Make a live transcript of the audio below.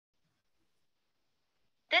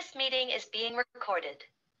This meeting is being recorded.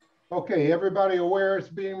 Okay, everybody aware it's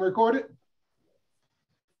being recorded?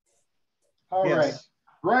 All Yes. right,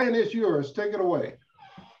 Brian, it's yours. Take it away.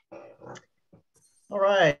 All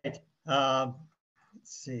right. Let's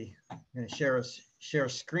see. I'm going to share a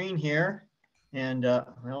screen here, and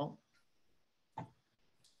well.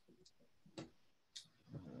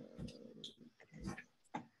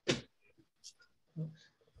 Okay.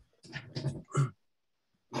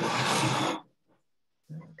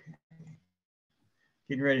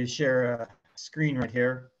 Getting ready to share a screen right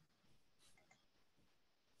here.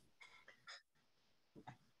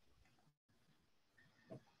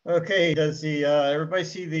 Okay, does the everybody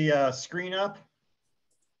see the screen up?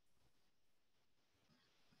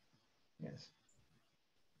 Yes.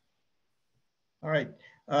 All right.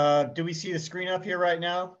 Do we see the screen up here right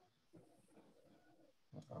now?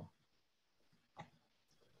 Uh-oh.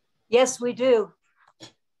 Yes, we do.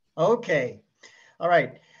 Okay. All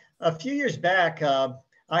right. A few years back, I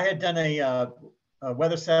had done a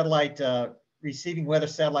weather satellite, receiving weather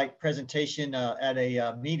satellite presentation at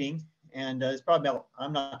a meeting. And it's probably about,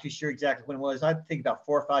 I'm not too sure exactly when it was. I think about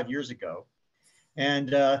 4 or 5 years ago. And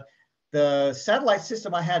the satellite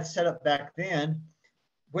system I had set up back then,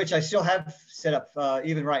 which I still have set up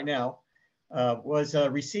even right now, was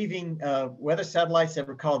receiving weather satellites that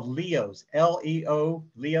were called LEOs, L-E-O,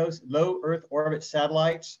 LEOs, low Earth orbit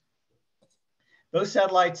satellites. Those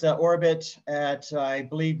satellites orbit at, I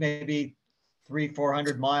believe, maybe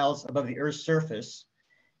 300-400 miles above the Earth's surface.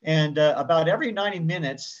 And about every 90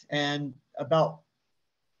 minutes and about,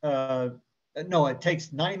 no, it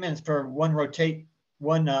takes 90 minutes for one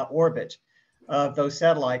orbit of those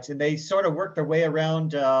satellites. And they sort of work their way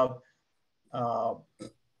around, you know,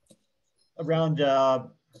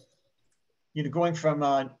 going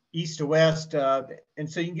from east to west. And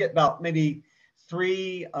so you can get about maybe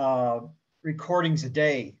 3 recordings a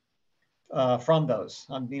day from those.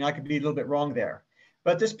 I mean, I could be a little bit wrong there.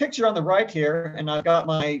 But this picture on the right here, and I've got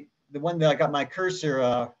the one that I got my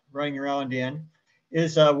cursor running around in,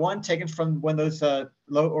 is one taken from one of those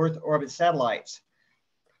low Earth orbit satellites.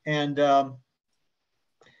 And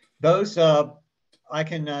those, I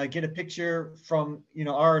can get a picture from, you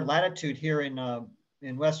know, our latitude here in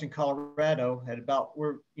Western Colorado at about,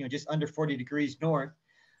 we're, you know, just under 40 degrees north.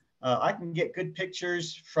 I can get good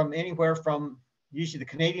pictures from anywhere from usually the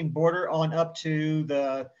Canadian border on up to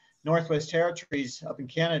the Northwest Territories up in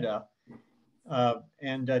Canada,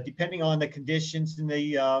 and depending on the conditions and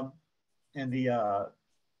the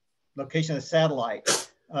location of the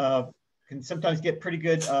satellite, can sometimes get pretty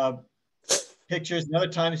good pictures, and other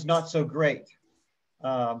times not so great.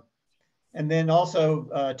 And then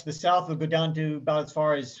also to the south, we'll go down to about as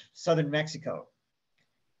far as southern Mexico.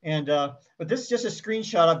 And but this is just a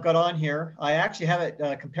screenshot I've got on here. I actually have it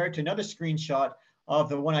compared to another screenshot of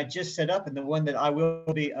the one I just set up and the one that I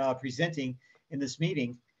will be presenting in this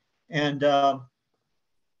meeting. And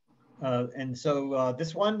so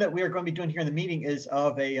this one that we are going to be doing here in the meeting is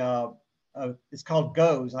of it's called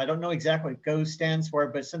GOES. I don't know exactly what GOES stands for,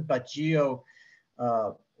 but it's something about geo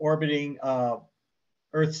orbiting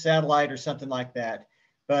Earth satellite or something like that.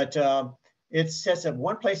 But it sets up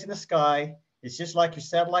one place in the sky. It's just like your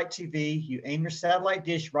satellite TV. You aim your satellite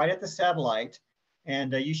dish right at the satellite,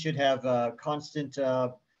 and you should have constant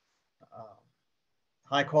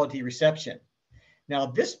high quality reception. Now,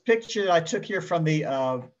 this picture that I took here from the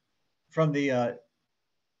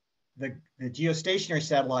geostationary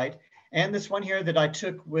satellite, and this one here that I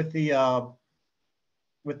took with the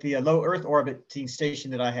low Earth orbiting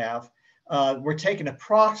station that I have, were taken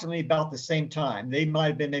approximately about the same time. They might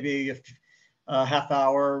have been maybe a half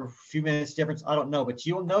hour, a few minutes difference, I don't know, but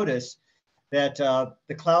you'll notice that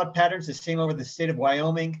the cloud patterns the same over the state of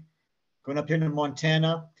Wyoming, going up here to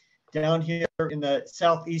Montana, down here in the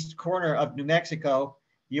southeast corner of New Mexico.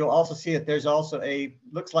 You'll also see that there's also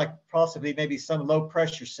looks like possibly maybe some low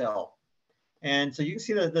pressure cell. And so you can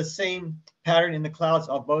see the same pattern in the clouds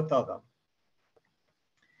of both of them.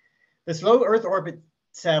 This low Earth orbit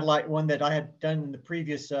satellite one that I had done in the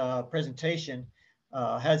previous presentation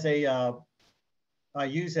has I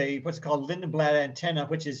use what's called Lindenblad antenna,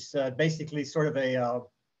 which is basically sort of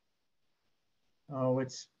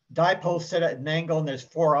it's dipole set at an angle, and there's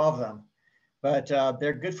 4 of them. But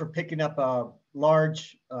they're good for picking up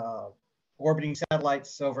large orbiting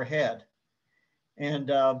satellites overhead. And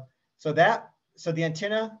so the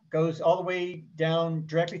antenna goes all the way down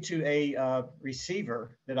directly to a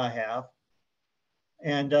receiver that I have.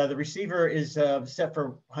 And the receiver is set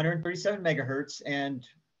for 137 megahertz and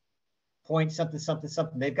point something, something,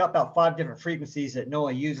 something. They've got about 5 different frequencies that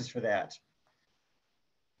NOAA uses for that.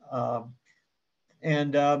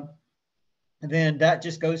 And then that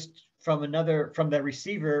just goes from the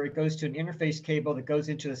receiver, it goes to an interface cable that goes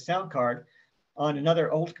into the sound card on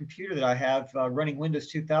another old computer that I have running Windows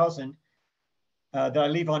 2000 that I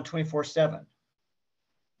leave on 24/7.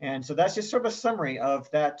 And so that's just sort of a summary of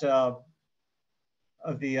that, of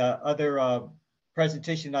the other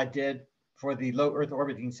presentation I did for the low Earth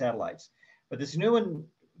orbiting satellites. But this new one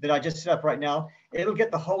that I just set up right now, it'll get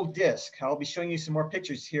the whole disk. I'll be showing you some more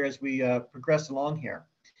pictures here as we progress along here.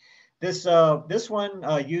 This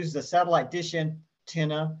one used the satellite dish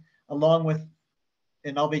antenna along with,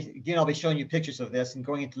 and I'll be showing you pictures of this and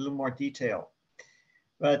going into a little more detail.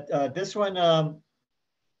 But this one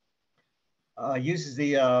uses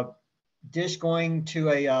the dish going to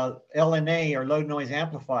a LNA or low noise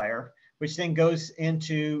amplifier, which then goes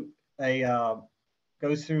into in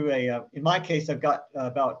my case, I've got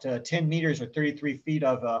about 10 meters or 33 feet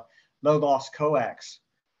of low loss coax.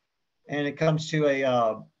 And it comes to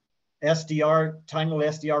a tiny little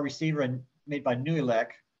SDR receiver made by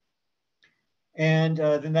Newelec. And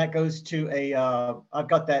then that goes to I've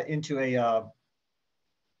got that into a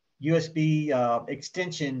USB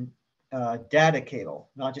extension data cable,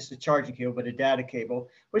 not just a charging cable, but a data cable,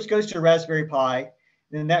 which goes to a Raspberry Pi.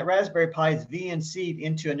 And then that Raspberry Pi is VNC'd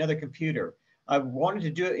into another computer. I wanted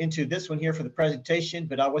to do it into this one here for the presentation,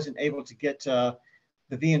 but I wasn't able to get the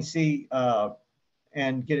VNC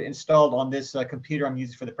and get it installed on this computer I'm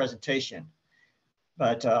using for the presentation.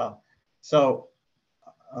 But a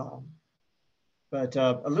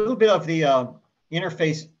little bit of the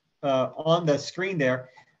interface on the screen there.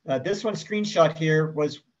 This one screenshot here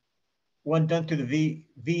was one done through the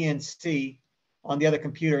VNC on the other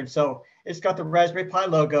computer. And so it's got the Raspberry Pi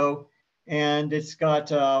logo, and it's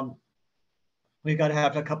got, we've got to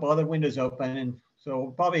have a couple other windows open. And so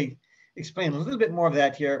we'll probably explain a little bit more of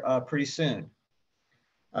that here pretty soon.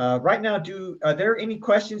 Right now, are there any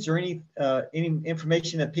questions or any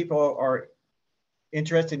information that people are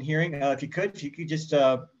interested in hearing? If you could just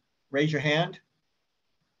raise your hand.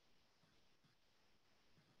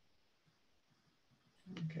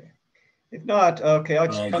 Okay. If not, okay, I'll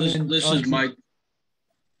just come in. This is Mike.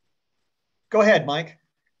 Go ahead, Mike.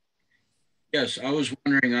 Yes, I was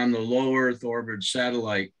wondering, on the low Earth orbit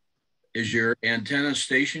satellite, is your antenna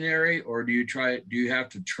stationary, or do you have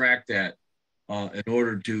to track that in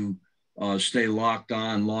order to stay locked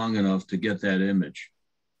on long enough to get that image?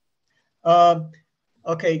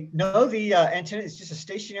 Okay, no, the antenna is just a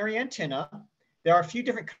stationary antenna. There are a few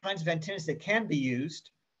different kinds of antennas that can be used,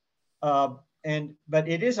 but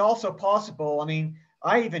it is also possible. I mean,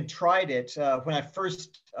 I even tried it when I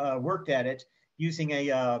first worked at it using a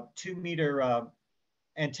 2-meter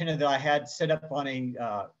antenna that I had set up on a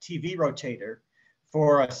TV rotator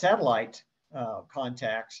for satellite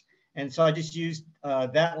contacts. And so I just used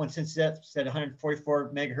that one, since that's at 144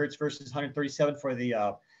 megahertz versus 137 for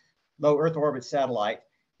the low Earth orbit satellite.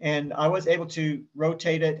 And I was able to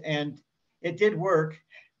rotate it, and it did work.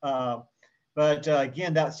 But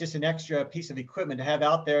again, that's just an extra piece of equipment to have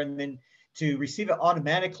out there. And then to receive it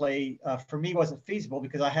automatically, for me, wasn't feasible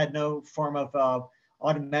because I had no form of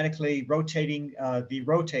automatically rotating the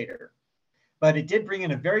rotator. But it did bring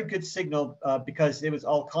in a very good signal because it was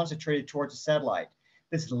all concentrated towards the satellite.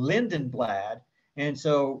 This is Lindenblad. And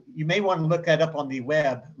so you may want to look that up on the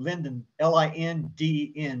web, Linden, L-I-N-D-N-B-L-I-D.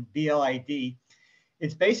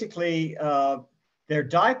 It's basically, they're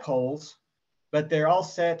dipoles, but they're all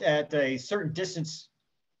set at a certain distance.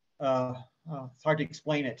 It's hard to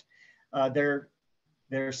explain it. They're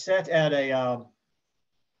set at a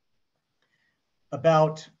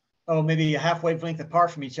about maybe a half wavelength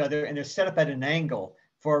apart from each other, and they're set up at an angle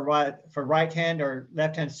for right hand or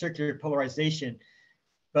left hand circular polarization.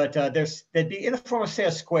 But they'd be in the form of, say,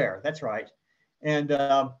 a square. That's right. And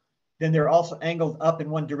then they're also angled up in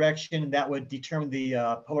one direction, and that would determine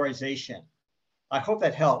the polarization. I hope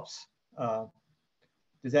that helps.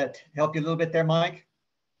 Does that help you a little bit there, Mike?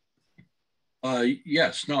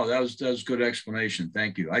 Yes. No, that was a good explanation.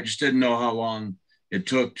 Thank you. I just didn't know how long it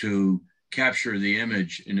took to capture the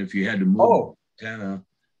image, and if you had to move the antenna.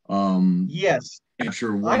 Yes.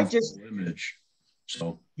 Capture one image.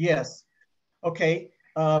 So. Yes. Okay.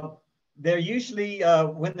 They're usually,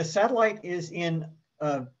 when the satellite is in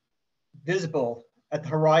visible at the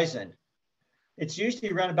horizon, it's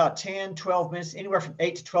usually around about 10, 12 minutes, anywhere from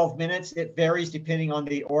 8 to 12 minutes. It varies depending on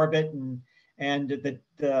the orbit and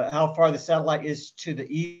how far the satellite is to the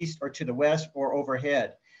east or to the west or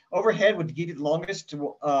overhead. Overhead would give you the longest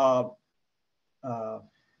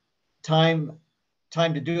time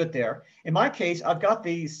to do it there. In my case, I've got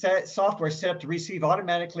the software set up to receive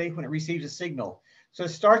automatically when it receives a signal. So it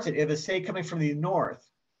starts it, if it's, say, coming from the north,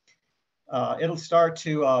 it'll start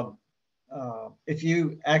to if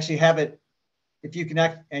you actually have it, if you can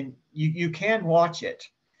act, and you can watch it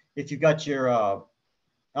if you've got your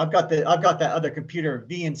I've got that other computer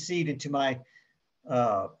VNC'd into my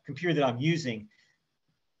computer that I'm using,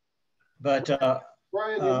 but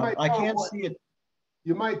Brian, I can't see it.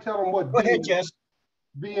 You might tell them what Go ahead, Jess.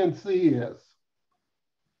 VNC is.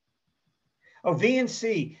 Oh,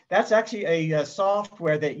 VNC, that's actually a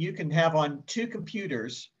software that you can have on two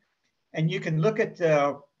computers, and you can look at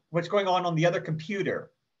what's going on the other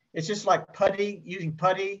computer. It's just like PuTTY, using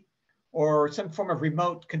PuTTY or some form of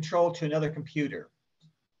remote control to another computer.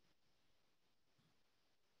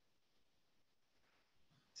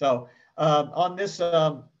 So on this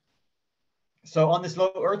low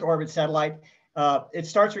Earth orbit satellite, it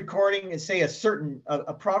starts recording at say a certain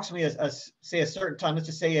approximately say a certain time. Let's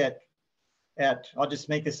just say at I'll just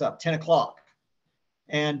make this up, 10 o'clock,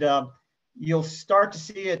 and you'll start to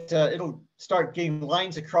see it. It'll start getting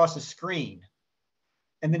lines across the screen,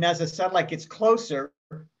 and then as the satellite gets closer,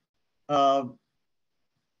 it'll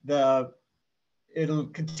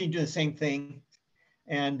continue doing the same thing,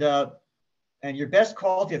 and your best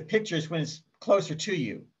quality of pictures when it's closer to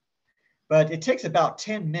you. But it takes about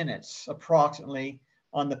 10 minutes approximately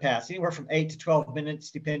on the pass, anywhere from 8 to 12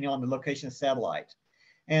 minutes, depending on the location of the satellite.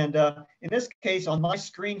 And in this case, on my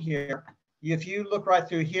screen here, if you look right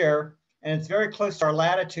through here, and it's very close to our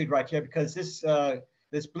latitude right here, because this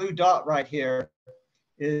blue dot right here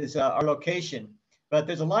is our location. But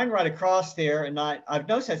there's a line right across there, and I've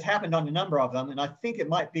noticed that's happened on a number of them, and I think it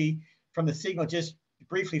might be from the signal just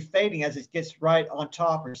briefly fading as it gets right on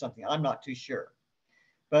top or something. I'm not too sure.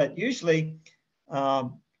 But usually,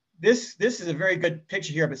 this is a very good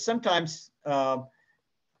picture here, but sometimes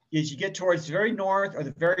as you get towards the very north or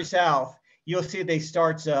the very south, you'll see they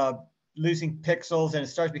start losing pixels, and it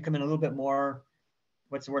starts becoming a little bit more,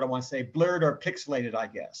 what's the word I want to say, blurred or pixelated, I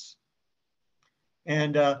guess.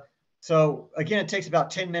 And so again, it takes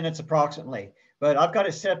about 10 minutes approximately, but I've got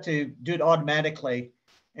it set to do it automatically.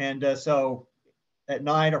 And so at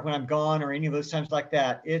night or when I'm gone or any of those times like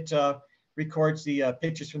that, it records the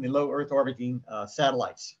pictures from the low Earth orbiting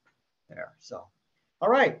satellites there. So, all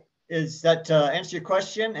right. Is that answer your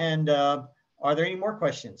question? And are there any more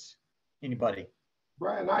questions? Anybody?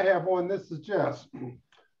 Brian, I have one. This is Jess.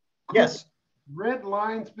 Yes. Red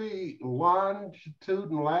lines be longitude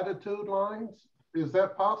and latitude lines? Is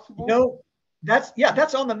that possible? No,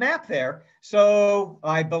 that's on the map there. So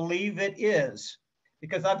I believe it is,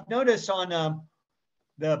 because I've noticed on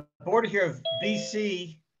the border here of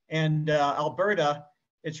BC and Alberta,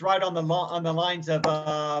 it's right on the lines of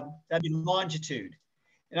that'd be longitude.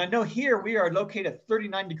 And I know here we are located at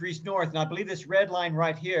 39 degrees north, and I believe this red line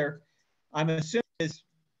right here, I'm assuming is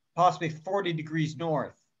possibly 40 degrees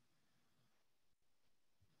north.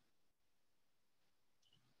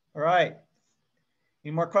 All right.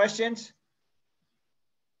 Any more questions?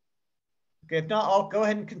 Okay, if not, I'll go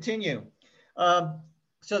ahead and continue. So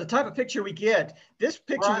the type of picture we get, this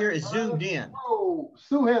picture here is zoomed in. Oh,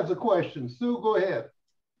 Sue has a question. Sue, go ahead.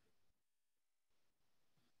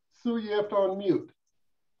 Sue, you have to unmute.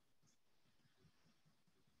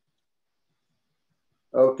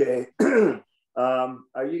 Okay.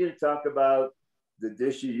 Are you going to talk about the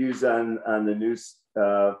dish you use on the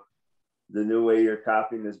new way you're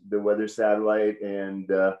copying the weather satellite, and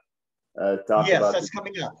talk yes, about that's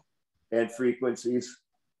coming up. And frequencies?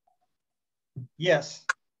 Yes.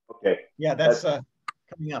 Okay. Yeah, that's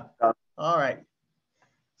coming up. All right.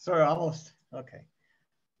 Sorry, almost. Okay.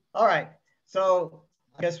 All right. So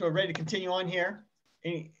I guess we're ready to continue on here.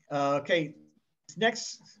 Okay.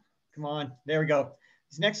 Next, come on. There we go.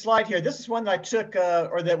 This next slide here. This is one that I took,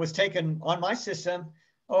 or that was taken on my system.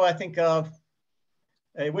 Oh, I think it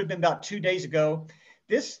would have been about 2 days ago.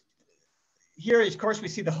 This here is, of course, we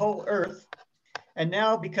see the whole Earth. And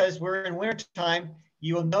now, because we're in winter time,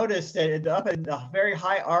 you will notice that up in the very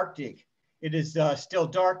high Arctic, it is still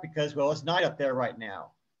dark because, well, it's night up there right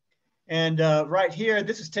now. And right here,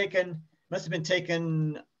 this is taken, must have been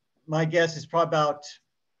taken, my guess is probably about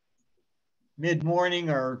mid-morning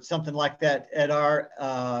or something like that at our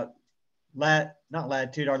not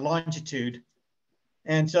latitude, our longitude.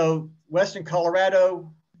 And so Western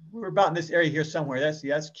Colorado, we're about in this area here somewhere.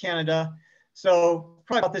 That's Canada. So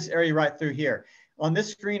probably about this area right through here. On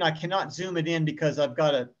this screen, I cannot zoom it in because I've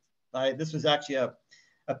got this was actually a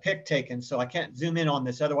pic taken, so I can't zoom in on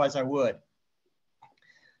this, otherwise I would.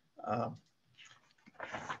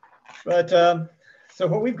 So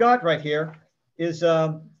what we've got right here is,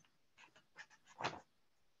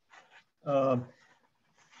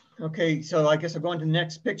 okay, so I guess I'm going to the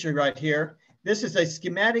next picture right here. This is a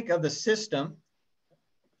schematic of the system.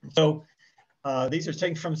 So these are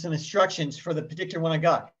taken from some instructions for the particular one I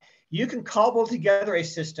got. You can cobble together a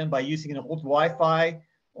system by using an old Wi-Fi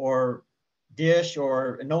or dish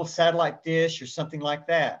or an old satellite dish or something like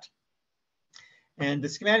that. And the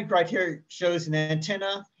schematic right here shows an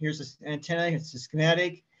antenna. Here's an antenna, it's a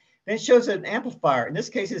schematic. Then it shows an amplifier. In this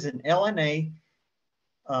case, it's an LNA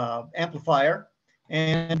amplifier.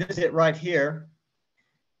 And this is it right here.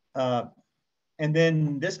 And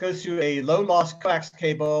then this goes through a low loss coax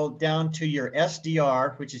cable down to your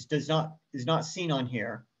SDR, which is not seen on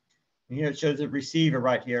here. And here it shows a receiver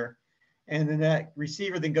right here. And then that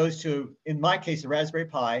receiver then goes to, in my case, a Raspberry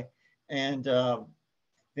Pi. And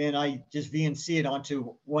then I just VNC it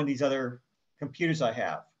onto one of these other computers I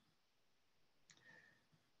have.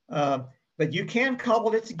 But you can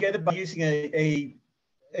cobble it together by using a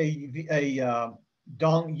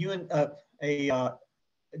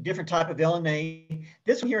different type of LNA.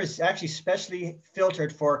 This one here is actually specially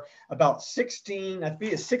filtered for about 16, I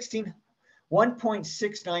think it's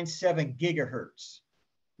 1.697 gigahertz,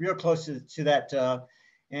 real close to that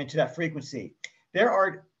and to that frequency. There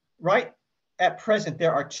are, right at present,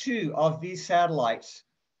 there are 2 of these satellites,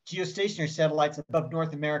 geostationary satellites above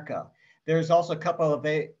North America. There's also a couple of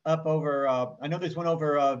up over, I know there's one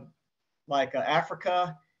over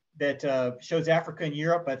Africa that shows Africa and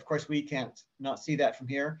Europe, but of course we can't not see that from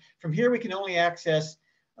here. From here, we can only access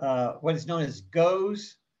what is known as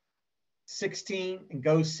GOES 16 and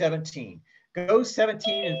GOES 17. GOES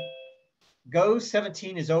 17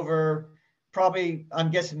 is over probably,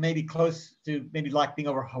 I'm guessing maybe close to maybe like being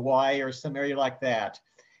over Hawaii or some area like that.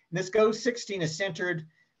 And this GOES 16 is centered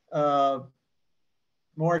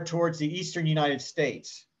more towards the eastern United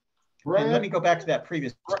States. Brian, and let me go back to that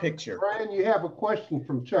previous picture. Brian, you have a question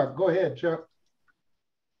from Chuck. Go ahead, Chuck.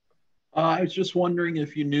 I was just wondering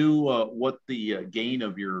if you knew what the gain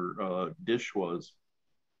of your dish was.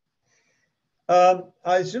 I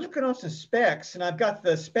was looking on some specs, and I've got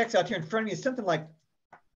the specs out here in front of me. It's something like,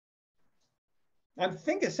 I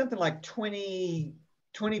think it's something like 20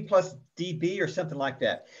 plus dB or something like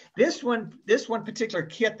that. This one particular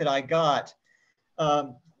kit that I got,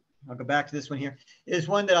 I'll go back to this one here, is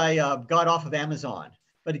one that I got off of Amazon.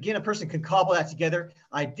 But again, a person can cobble that together.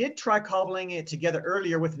 I did try cobbling it together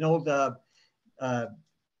earlier with an old dish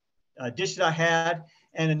that I had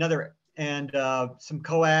and some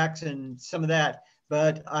coax and some of that,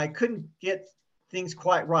 but I couldn't get things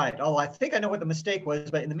quite right. Oh, I think I know what the mistake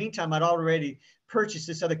was, but in the meantime, I'd already purchased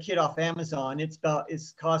this other kit off Amazon. It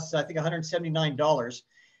costs, I think, $179.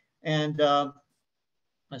 And I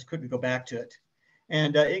just quickly go back to it.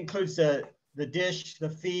 And it includes the dish, the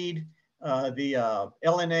feed, the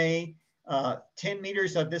LNA, 10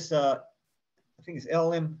 meters of this, I think it's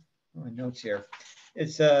LM, oh, my notes here.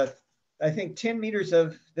 It's, I think 10 meters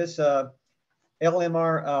of this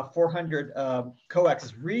LMR 400 coax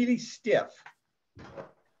is really stiff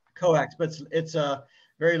coax, but it's a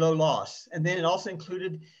very low loss. And then it also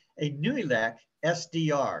included a Newelec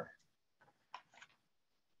SDR.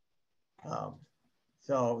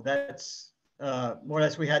 So that's more or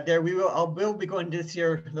less we had there. We'll be going to this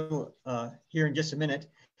here a little here in just a minute.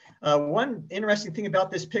 One interesting thing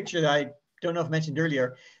about this picture that I don't know if I mentioned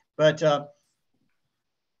earlier, but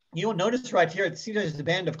you'll notice right here, it seems there's a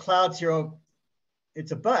band of clouds here.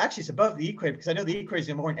 It's above, actually it's above the equator, because I know the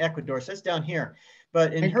equator is more in Ecuador, so it's down here.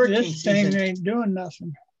 But in hurricane season, this thing ain't doing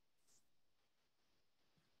nothing.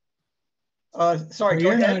 Sorry, well,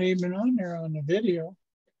 you're not even on there on the video.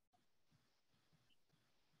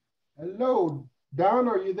 Hello, Don,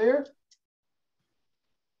 are you there?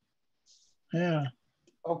 Yeah.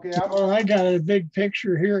 Okay. Well, I got a big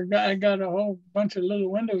picture here. I got a whole bunch of little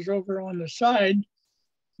windows over on the side,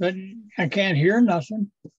 but I can't hear nothing.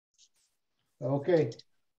 Okay.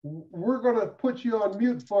 We're going to put you on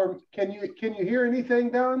mute for, can you hear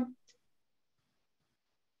anything, Don?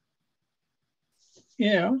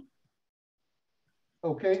 Yeah.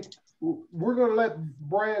 Okay. We're going to let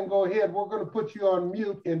Brian go ahead. We're going to put you on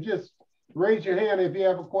mute and just raise your hand if you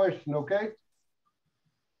have a question, okay?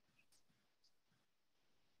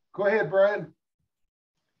 Go ahead, Brian.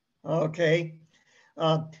 Okay.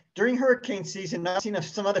 During hurricane season, I've seen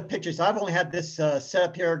some other pictures. I've only had this set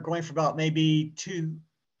up here going for about maybe two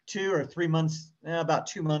or 3 months, about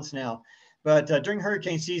 2 months now. But during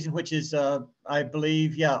hurricane season, which is, I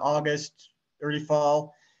believe, yeah, August, early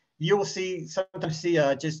fall, you will sometimes see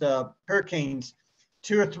just hurricanes,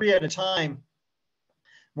 2 or 3 at a time,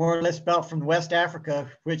 more or less about from West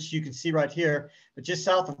Africa, which you can see right here, but just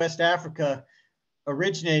south of West Africa,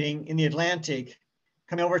 originating in the Atlantic,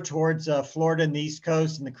 coming over towards Florida and the East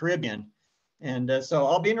Coast and the Caribbean. And so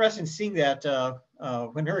I'll be interested in seeing that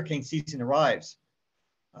when hurricane season arrives.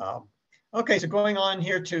 Okay, so going on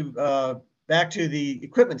here to back to the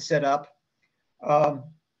equipment setup.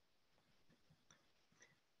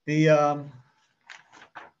 The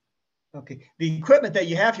equipment that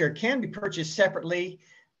you have here can be purchased separately.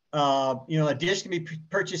 A dish can be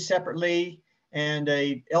purchased separately, and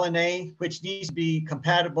a LNA, which needs to be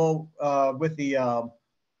compatible with the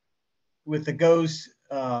GOES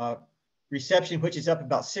reception, which is up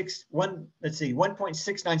about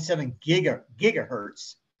 1.697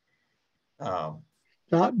 gigahertz.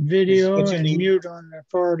 Stop video and need. mute on the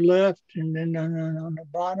far left, and then on the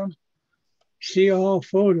bottom, see all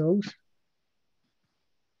photos.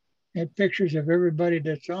 Have pictures of everybody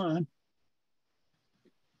that's on.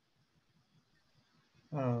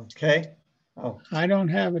 Okay. Oh, I don't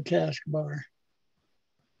have a taskbar.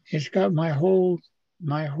 It's got my whole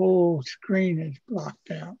screen is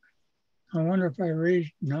blocked out. I wonder if I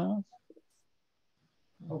raised, no.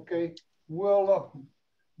 Okay, well,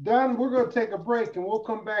 Don, we're going to take a break and we'll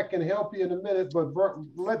come back and help you in a minute, but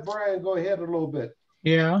let Brian go ahead a little bit.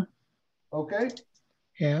 Yeah. Okay?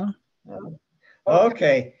 Yeah.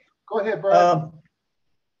 Okay. Go ahead, Brian.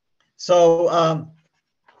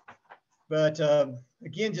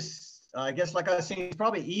 Again, just I guess like I was saying, it's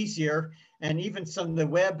probably easier, and even some of the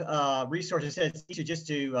web resources said it's easier just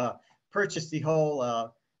to purchase the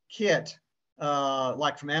whole kit,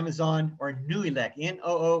 like from Amazon or Nooelac.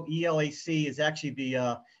 Nooelac is actually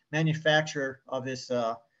the manufacturer of this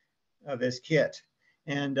kit,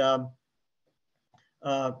 and I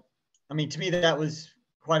mean, to me that was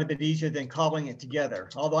quite a bit easier than cobbling it together.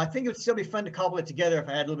 Although I think it would still be fun to cobble it together if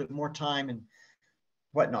I had a little bit more time and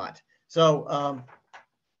whatnot. So,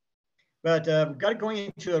 got it going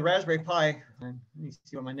into a Raspberry Pi. Let me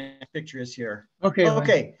see what my next picture is here. Okay.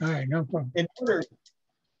 Okay. All right, no problem.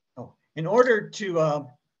 In order to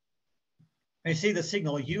receive the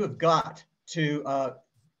signal, you have got to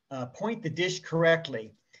point the dish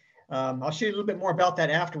correctly. I'll show you a little bit more about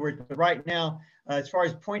that afterwards. But right now, as far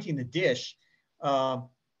as pointing the dish,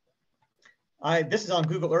 this is on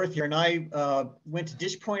Google Earth here, and I went to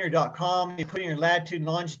dishpointer.com. You put in your latitude and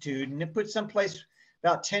longitude, and it put someplace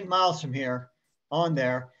about 10 miles from here on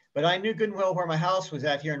there. But I knew good and well where my house was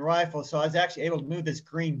at here in Rifle, so I was actually able to move this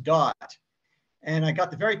green dot. And I got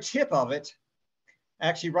the very tip of it,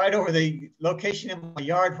 actually right over the location in my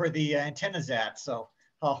yard where the antenna's at. So,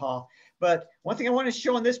 haha. But one thing I wanted to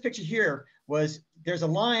show in this picture here was there's a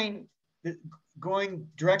line going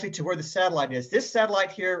directly to where the satellite is. This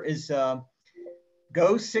satellite here is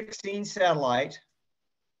GOES 16 satellite.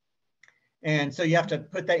 And so you have to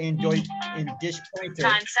put that in dish pointer.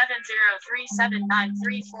 Time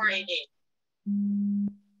 703793488.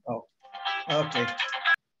 Oh, okay.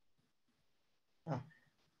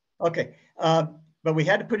 Okay, but we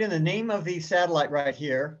had to put in the name of the satellite right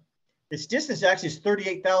here. Its distance actually is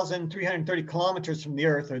 38,330 kilometers from the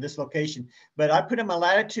Earth, or this location. But I put in my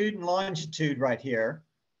latitude and longitude right here.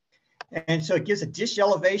 And so it gives a dish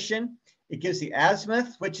elevation. It gives the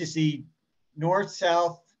azimuth, which is the north,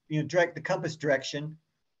 south, the compass direction.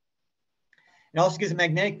 It also gives a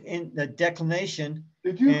magnetic declination.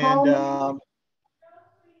 Did you call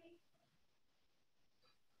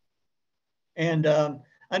me?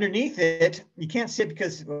 Underneath it, you can't see it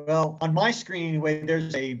because, well, on my screen anyway,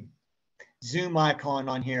 there's a zoom icon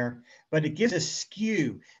on here, but it gives a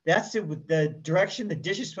skew. That's the direction the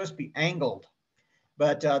dish is supposed to be angled.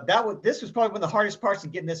 But this was probably one of the hardest parts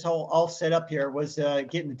of getting this all set up here, was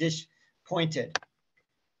getting the dish pointed.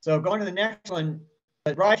 So going to the next one,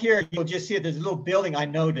 but right here, you'll just see it. There's a little building I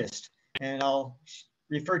noticed, and I'll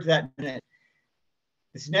refer to that in a minute.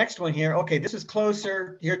 This next one here, okay, this is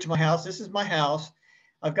closer here to my house. This is my house.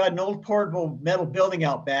 I've got an old portable metal building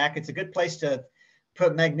out back. It's a good place to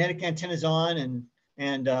put magnetic antennas on,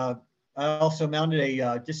 and I also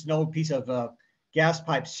mounted just an old piece of gas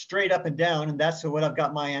pipe straight up and down, and that's what I've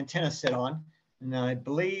got my antenna set on. And I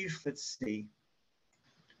believe, let's see.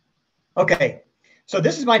 Okay, so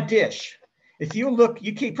this is my dish. If you look,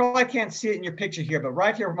 probably can't see it in your picture here, but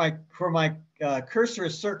right here where my cursor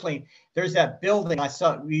is circling, there's that building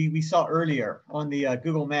we saw earlier on the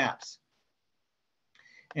Google Maps.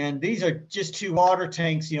 And these are just 2 water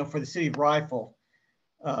tanks, for the city of Rifle.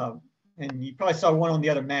 And you probably saw one on the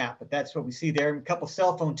other map, but that's what we see there. A couple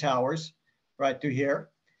cell phone towers right through here.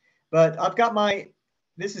 But I've got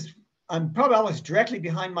I'm probably almost directly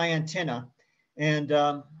behind my antenna, and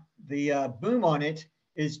the boom on it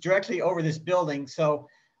is directly over this building. So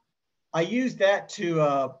I used that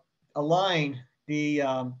to align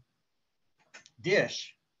the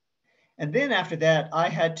dish. And then after that, I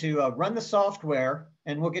had to run the software,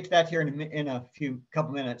 and we'll get to that here in a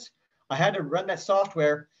couple minutes. I had to run that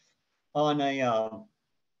software on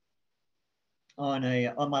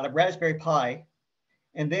on my Raspberry Pi.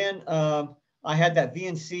 And then I had that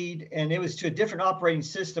VNC'd, and it was to a different operating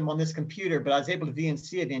system on this computer, but I was able to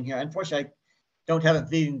VNC it in here. Unfortunately, I don't have it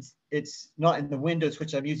VNC. It's not in the Windows,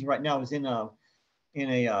 which I'm using right now. It was in a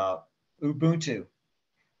Ubuntu.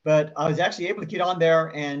 But I was actually able to get on there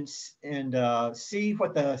and see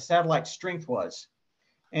what the satellite strength was.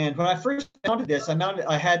 And when I first mounted this,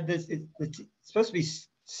 I had this, it's supposed to be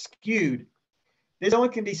skewed. This only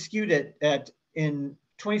can be skewed in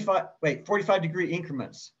 45 degree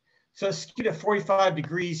increments. So it's skewed at 45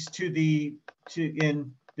 degrees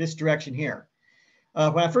in this direction here.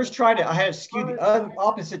 When I first tried it, I had it skewed the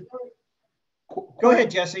opposite. Go ahead,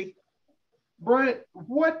 Jesse. Brian,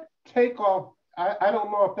 what takeoff, I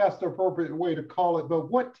don't know if that's the appropriate way to call it, but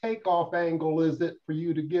what takeoff angle is it for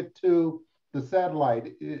you to get to the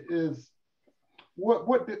satellite?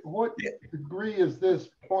 What degree is this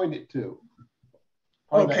pointed to?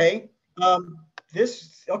 Okay.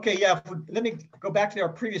 Yeah, let me go back to our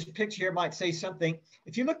previous picture here. It might say something.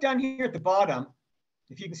 If you look down here at the bottom,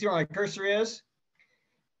 if you can see where my cursor is,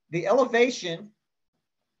 the elevation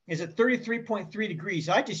is at 33.3 degrees.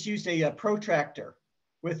 I just used a protractor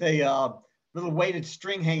with a little weighted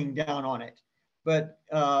string hanging down on it. But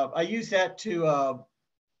I use that to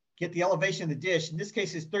get the elevation of the dish. In this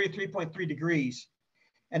case, it's 33.3 degrees.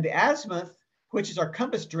 And the azimuth, which is our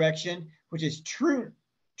compass direction, which is true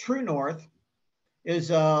north,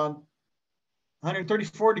 is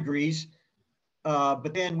 134 degrees.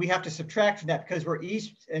 But then we have to subtract from that because we're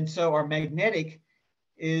east. And so our magnetic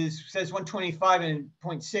says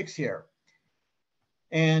 125.6 here.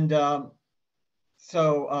 And but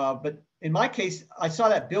in my case, I saw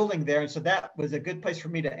that building there. And so that was a good place for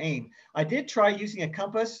me to aim. I did try using a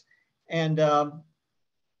compass, and but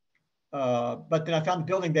then I found the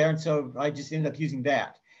building there. And so I just ended up using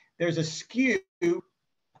that. There's a skew,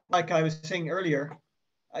 like I was saying earlier.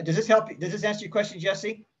 Does this help? Does this answer your question,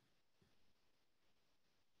 Jesse?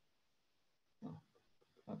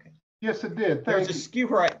 Okay. Yes, it did. There's a skew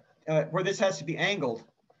where this has to be angled.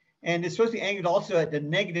 And it's supposed to be angled also at the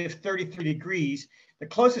negative 33 degrees. The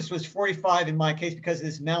closest was 45 in my case because of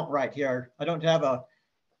this mount right here. I don't have a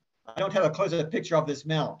close-up picture of this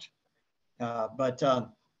mount.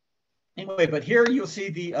 Anyway, but here you'll see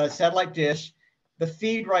the satellite dish, the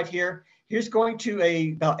feed right here. Here's going to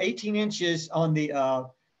about 18 inches on the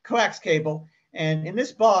coax cable. And in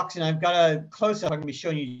this box, and I've got a close-up I'm going to be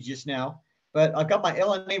showing you just now, but I've got my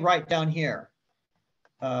LNA right down here.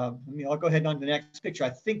 I'll go ahead on to the next picture.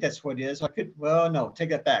 I think that's what it is. No,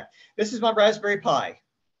 take that back. This is my Raspberry Pi.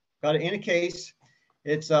 Got it in a case.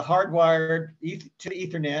 It's hardwired to the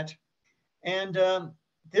Ethernet. And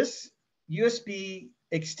this USB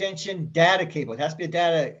extension data cable, it has to be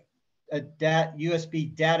a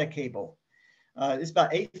USB data cable. It's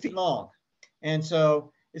about 8 feet long. And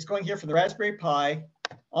so it's going here from the Raspberry Pi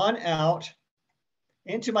on out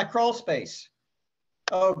into my crawl space.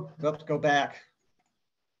 Oh, let's go back.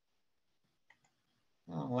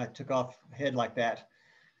 Oh, I took off ahead like that.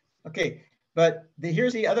 Okay, but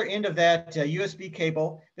here's the other end of that USB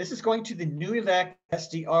cable. This is going to the New Elect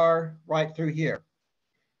SDR right through here.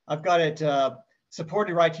 I've got it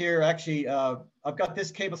supported right here. Actually, I've got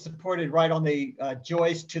this cable supported right on the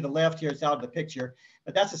joist to the left here. It's out of the picture,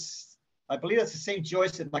 but I believe that's the same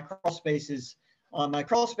joist that my crawl space is on. My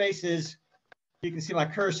crawl space is, you can see my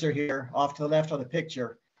cursor here off to the left on the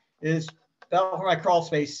picture, is about where my crawl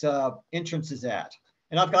space entrance is at.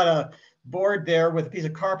 And I've got a board there with a piece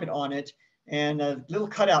of carpet on it and a little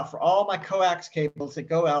cutout for all my coax cables that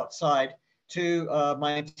go outside to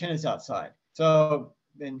my antennas outside. So,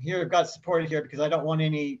 and here I've got supported here because I don't want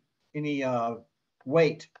any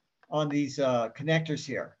weight on these connectors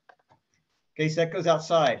here. Okay, so that goes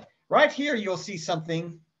outside. Right here, you'll see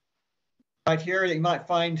something right here that you might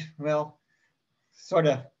find, well, sort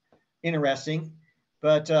of interesting,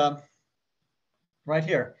 but right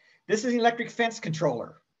here. This is an electric fence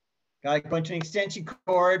controller. Got going to an extension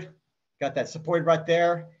cord. Got that supported right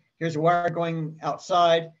there. Here's a wire going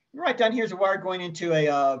outside. And right down here's a wire going into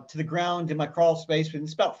to the ground in my crawl space. And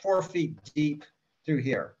it's about 4 feet deep through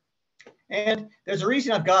here. And there's a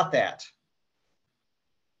reason I've got that.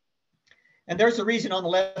 And there's a reason on the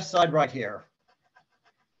left side right here.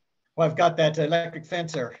 Well, I've got that electric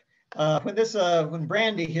fencer. When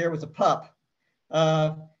Brandy here was a pup,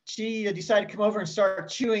 she decided to come over and start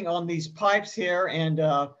chewing on these pipes here and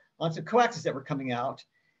on some coaxes that were coming out.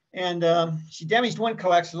 And she damaged one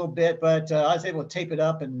coax a little bit, but I was able to tape it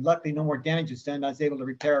up, and luckily no more damage was done. I was able to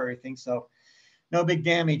repair everything, so no big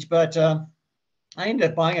damage. But I ended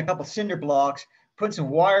up buying a couple cinder blocks, putting some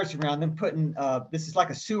wires around them, this is like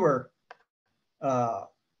a sewer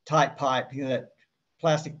type pipe, you know, that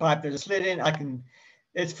plastic pipe. There's a slit in.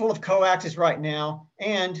 It's full of coaxes right now,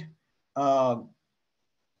 and so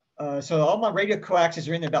all my radio coaxes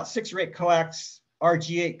are in there. About 6 or 8 coax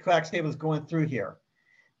RG8 coax cables going through here.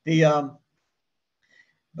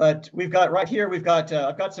 But we've got right here, I've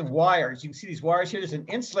got some wires. You can see these wires here. There's an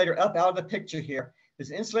insulator up out of the picture here. There's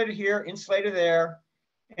an insulator here, insulator there.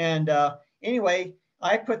 And anyway,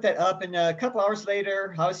 I put that up, and a couple hours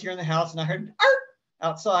later, I was here in the house and I heard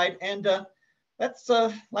outside, and that's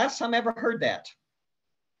the last time I ever heard that.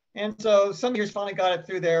 And so some years finally got it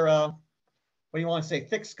through their, what do you want to say,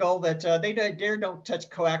 thick skull, that they don't touch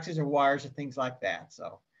coaxes or wires or things like that.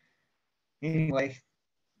 So anyway,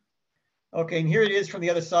 okay, and here it is from the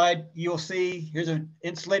other side. You'll see here's an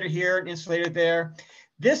insulator here, an insulator there.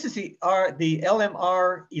 This is the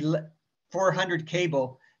LMR 400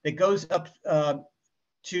 cable that goes up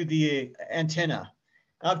to the antenna.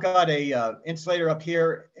 I've got a insulator up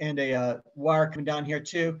here and a wire coming down here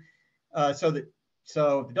too. So the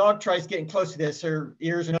dog tries getting close to this, her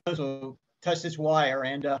ears and nose will touch this wire,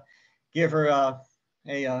 and give her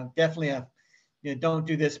definitely a, you know, don't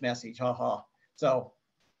do this message, haha. So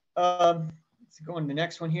let's go on to the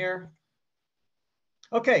next one here.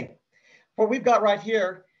 Okay, what we've got right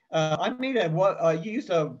here, I made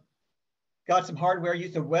got some hardware,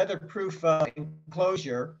 used a weatherproof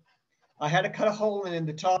enclosure. I had to cut a hole in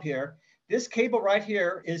the top here. This cable right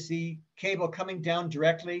here is the cable coming down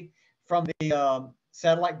directly from the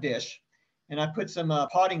satellite dish. And I put some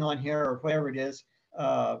potting on here, or whatever it is,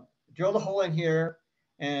 drilled a hole in here,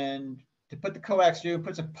 and to put the coax through,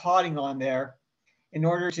 put some potting on there in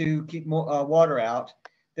order to keep more, water out.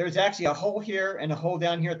 There's actually a hole here and a hole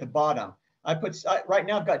down here at the bottom. Right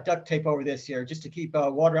now I've got duct tape over this here just to keep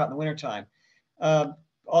water out in the wintertime.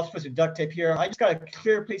 Also put some duct tape here. I just got a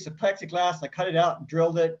clear piece of plexiglass. I cut it out and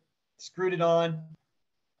drilled it, screwed it on,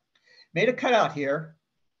 made a cutout here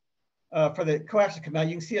for the coax to come out.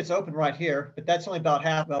 You can see it's open right here, but that's only about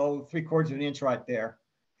 3/4 of an inch right there.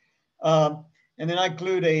 And then I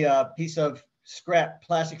glued a piece of scrap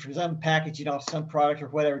plastic from some packaging off some product or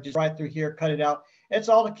whatever, just right through here, cut it out. It's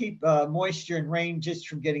all to keep moisture and rain just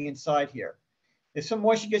from getting inside here. If some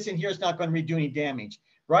moisture gets in here, it's not going to redo any damage.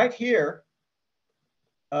 Right here,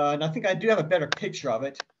 and I think I do have a better picture of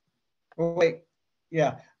it. Oh, wait,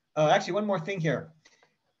 yeah. Actually, one more thing here.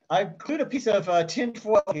 I glued a piece of tin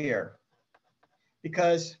foil here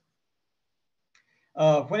because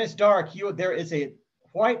when it's dark, there is a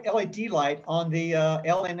white LED light on the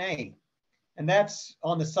LNA, and that's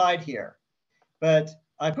on the side here. But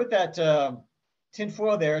I put that tin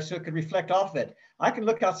foil there so it could reflect off it. I can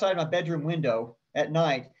look outside my bedroom window at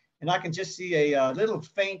night, and I can just see a little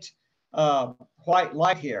faint white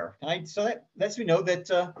light here. So that lets me know that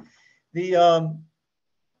the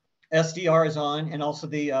SDR is on, and also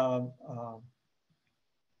the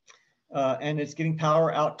and it's getting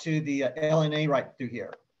power out to the LNA right through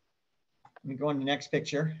here. Let me go on to the next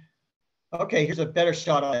picture. Okay, here's a better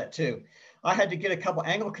shot of that too. I had to get a couple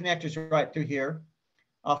angle connectors right through here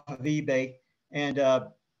off of eBay, and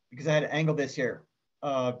because I had to angle this here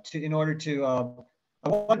in order to, I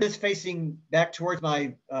wanted this facing back towards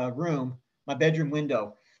my room, my bedroom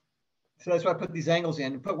window. So that's why I put these angles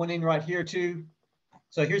in, and put one in right here too.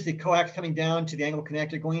 So here's the coax coming down to the angle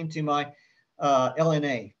connector going into my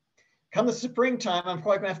LNA. Come the springtime, I'm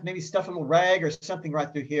probably gonna have to maybe stuff a little rag or something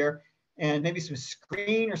right through here, and maybe some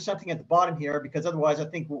screen or something at the bottom here, because otherwise I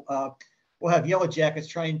think we'll have yellow jackets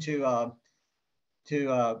trying to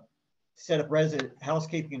set up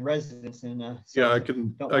housekeeping and residence. And so yeah, I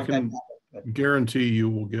can guarantee you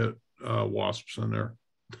will get wasps in there.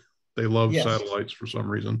 They love satellites for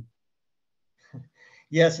some reason.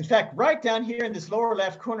 Yes, in fact, right down here in this lower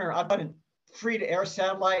left corner, I've got a free-to-air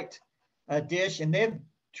satellite dish, and they've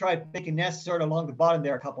tried making nests sort of along the bottom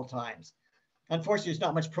there a couple times. Unfortunately, there's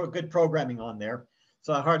not much good programming on there,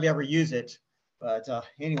 so I hardly ever use it. But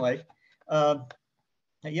anyway,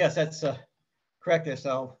 yes, that's correct there.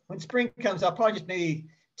 So when spring comes, I'll probably just maybe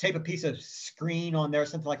tape a piece of screen on there,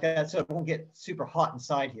 something like that, so it won't get super hot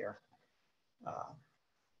inside here.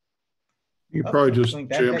 You probably just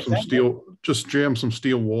jam some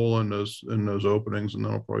steel wool in those openings, and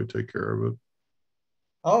that'll probably take care of it.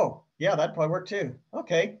 Oh, yeah, that'd probably work too.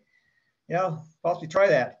 Okay, yeah, I'll possibly try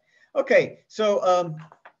that. Okay, so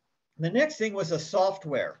the next thing was a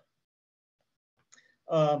software.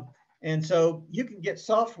 And so you can get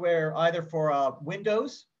software either for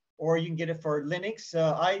Windows, or you can get it for Linux.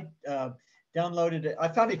 I downloaded it. I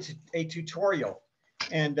found a tutorial,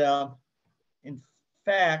 and in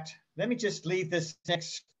fact, let me just leave this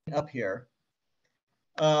next up here.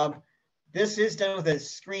 this is done with a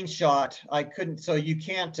screenshot. I couldn't, so you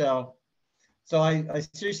can't, so I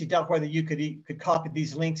seriously doubt whether you could copy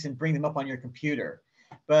these links and bring them up on your computer.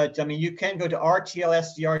 But I mean, you can go to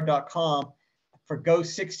rtlsdr.com for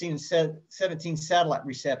GOES 16 and 17 satellite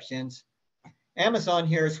receptions. Amazon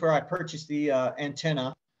here is where I purchased the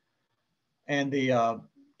antenna and the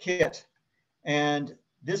kit. And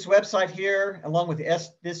this website here, along with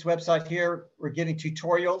this website here, we're giving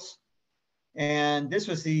tutorials. And this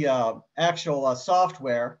was the actual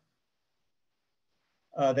software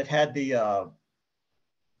that had the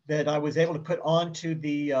that I was able to put onto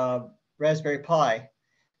the Raspberry Pi.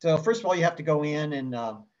 So first of all, you have to go in and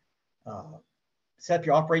set up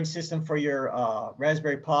your operating system for your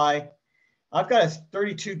Raspberry Pi. I've got a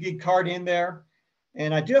 32 gig card in there,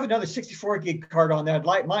 and I do have another 64 gig card on there.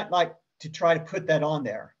 Might like to try to put that on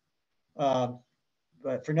there,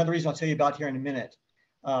 but for another reason I'll tell you about here in a minute.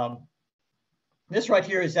 This right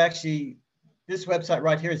here is actually, this website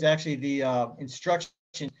right here is actually the instruction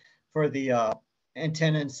for the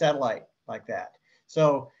antenna and satellite like that.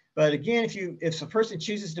 So, but again, if a person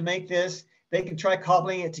chooses to make this, they can try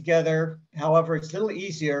cobbling it together. However, it's a little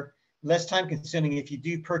easier, less time consuming if you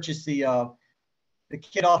do purchase the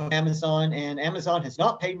kit off of Amazon, and Amazon has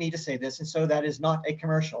not paid me to say this, and so that is not a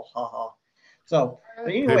commercial, haha. So, but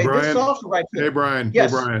anyway, Brian, this software right here. Hey, Brian.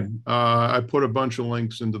 Yes. Hey, Brian. I put a bunch of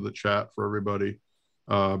links into the chat for everybody.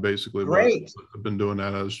 Basically, Great. I've been doing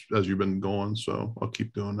that as you've been going, so I'll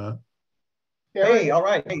keep doing that. Hey, all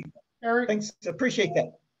right. Hey, Eric, thanks. Appreciate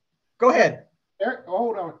that. Go ahead. Eric,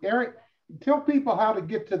 hold on, Eric. Tell people how to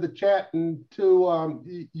get to the chat and to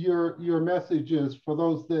your messages for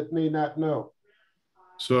those that may not know.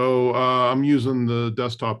 So I'm using the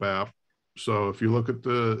desktop app. So if you look at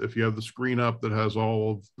if you have the screen up that has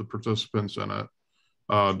all of the participants in it,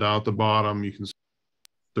 down at the bottom, you can see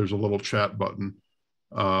there's a little chat button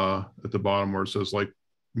at the bottom where it says like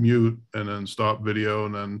mute and then stop video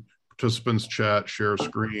and then participants chat, share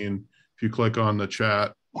screen. If you click on the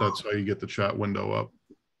chat, that's how you get the chat window up.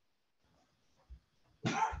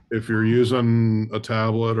 If you're using a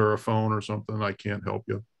tablet or a phone or something, I can't help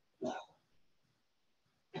you.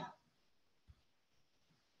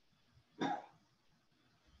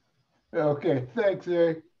 Okay, thanks,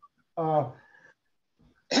 Eric.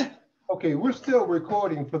 Okay, we're still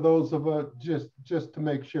recording for those of us just to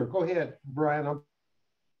make sure. Go ahead, Brian.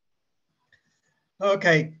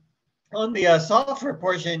 Okay, on the software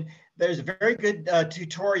portion, there's a very good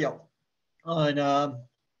tutorial on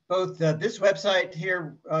both this website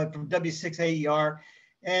here from W6AER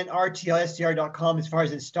and rtlsdr.com as far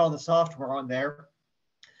as installing the software on there.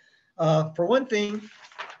 For one thing,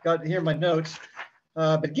 got here my notes.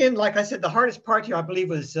 But again, like I said, the hardest part here, I believe,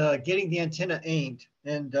 was getting the antenna aimed.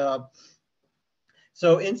 And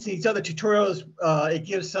so in these other tutorials, it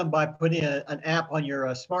gives some by putting an app on your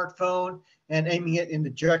smartphone and aiming it in the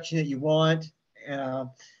direction that you want. And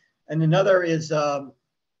another is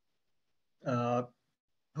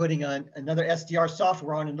putting on another SDR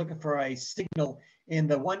software on and looking for a signal in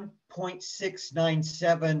the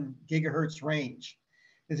 1.697 gigahertz range.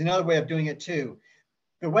 There's another way of doing it too.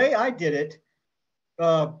 The way I did it,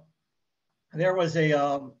 there was a,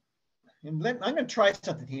 I'm going to try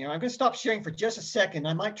something here. I'm going to stop sharing for just a second.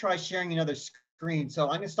 I might try sharing another screen. So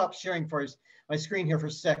I'm going to stop sharing for my screen here for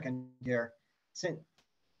a second here.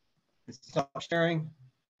 Stop sharing.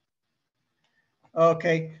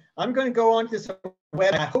 Okay, I'm going to go on to this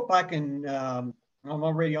web. I hope I can, I'm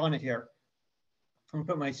already on it here. I'm going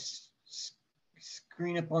to put my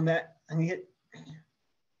screen up on that and hit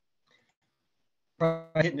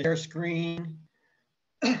the share screen.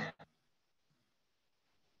 I'm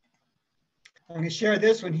going to share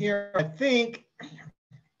this one here. I think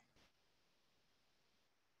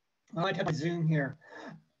I might have to zoom here.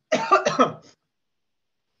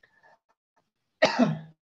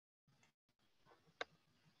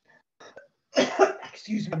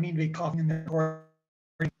 Excuse me, I mean to be coughing in the recording.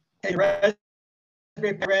 Hey, ready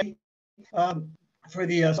for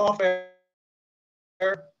the software.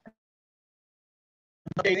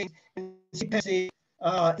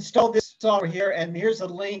 Install this software here, and here's a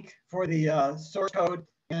link for the source code,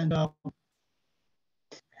 and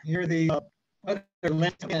here are the other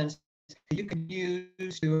links you can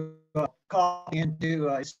use to copy and to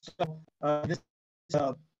install this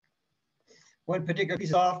one particular piece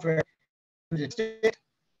of software.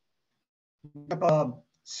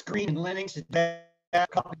 Screen in Linux.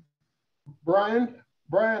 Brian,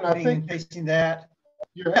 I think pasting that.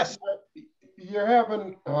 You're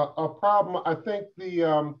having a problem. I think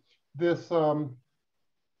the this all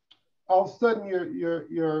of a sudden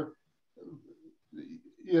your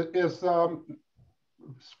it's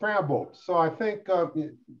scrambled. So I think,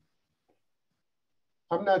 I'm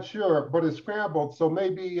not sure, but it's scrambled. So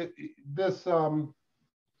maybe this,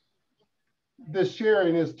 this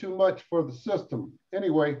sharing is too much for the system.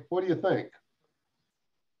 Anyway, what do you think?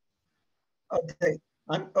 Okay,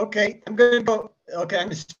 I'm going to go. Okay, I'm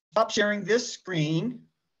going to stop sharing this screen.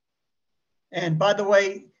 And by the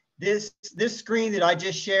way, this screen that I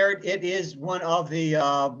just shared, it is one of the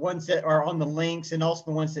ones that are on the links and also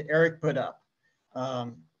the ones that Eric put up.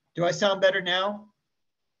 Do I sound better now?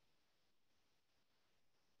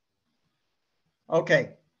 Okay.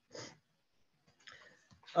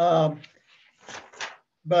 When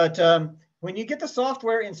you get the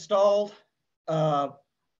software installed,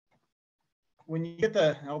 when you get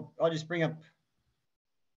the, I'll just bring up,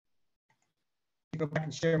 go back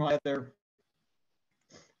and share my other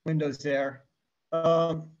windows there.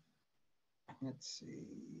 Let's see.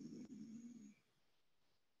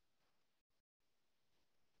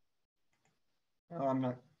 Oh, I'm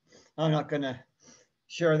not going to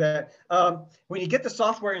share that. When you get the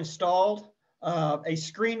software installed, a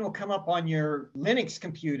screen will come up on your Linux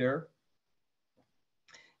computer,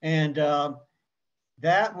 and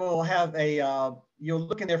that will have a. You'll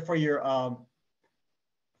look in there for your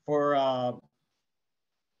for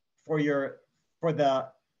the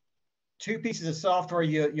two pieces of software.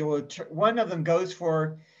 One of them goes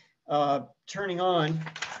for turning on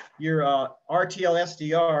your RTL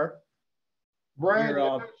SDR.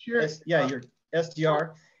 Brian, your SDR.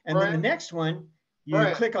 And Brian, then the next one, you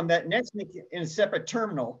click on that next link in a separate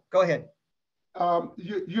terminal. Go ahead.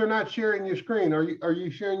 You're not sharing your screen. Are you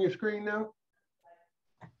sharing your screen now?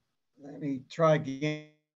 Let me try again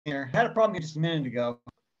here. I had a problem here just a minute ago.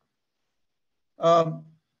 Okay.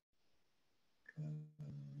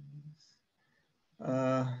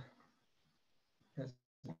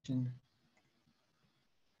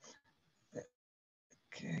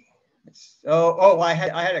 I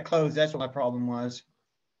had it closed. That's what my problem was.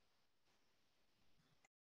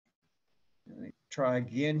 Let me try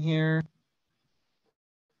again here.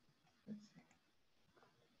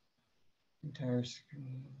 Entire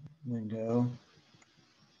screen window.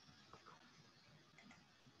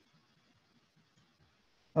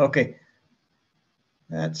 Okay.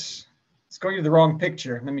 It's going to the wrong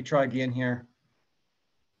picture. Let me try again here.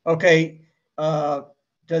 Okay.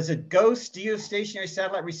 Does it GHOST geostationary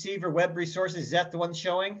satellite receiver web resources? Is that the one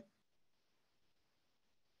showing?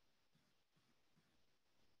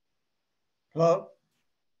 Hello?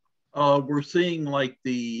 We're seeing like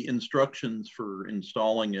the instructions for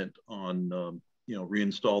installing it on,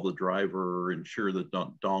 reinstall the driver, ensure the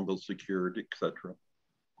dongle's secured, etc.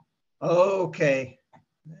 Okay,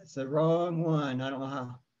 that's the wrong one. I don't know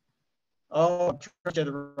how. Oh, I'm trying to do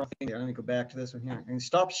the wrong thing there. Let me go back to this one here and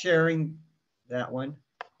stop sharing that one.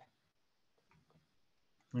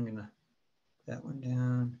 I'm gonna that one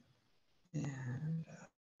down and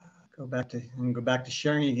go back to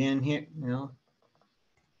sharing again here.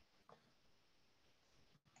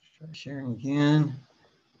 Try sharing again.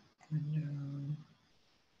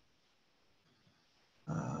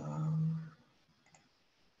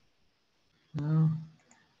 No.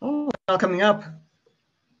 Oh, it's not coming up.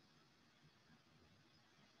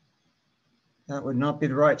 That would not be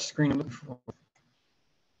the right screen I'm looking for.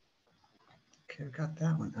 Okay, I got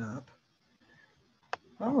that one up.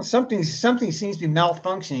 Oh, something seems to be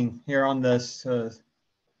malfunctioning here on this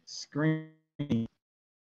screen.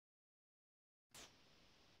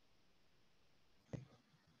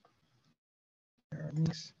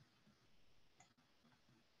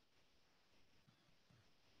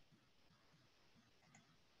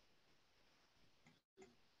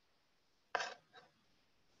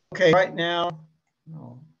 Okay, right now,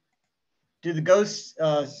 do the GHOST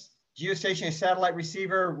geostationary satellite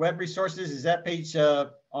receiver web resources, is that page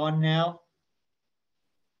on now?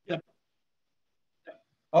 Yep.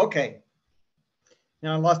 Okay.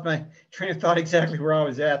 Now I lost my train of thought exactly where I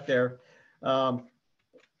was at there.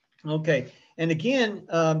 Okay. And again,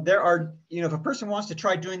 there are, if a person wants to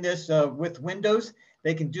try doing this with Windows,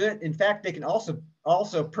 they can do it. In fact, they can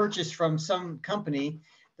also purchase from some company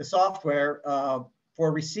the software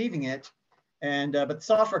for receiving it. And but the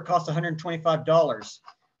software costs $125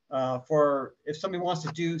 for if somebody wants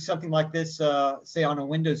to do something like this, say on a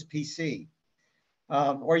Windows PC,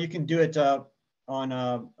 or you can do it on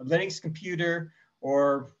a Linux computer,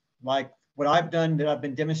 or like what I've done that I've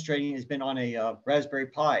been demonstrating has been on a Raspberry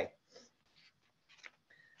Pi.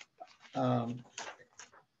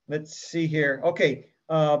 Let's see here. Okay,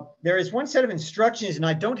 there is one set of instructions, and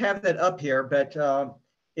I don't have that up here, but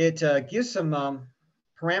it gives some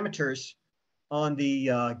parameters on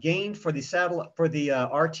the gain for the satellite for the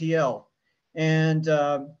RTL, And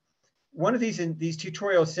one of these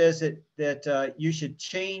tutorials says that you should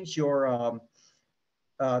change your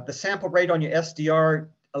the sample rate on your SDR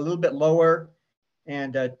a little bit lower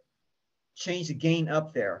and change the gain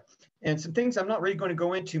up there. And some things I'm not really going to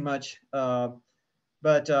go into much,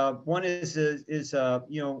 but one is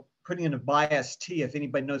you know, putting in a bias T, if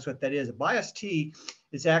anybody knows what that is. A bias T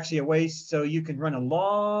is actually a way so you can run a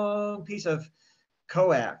long piece of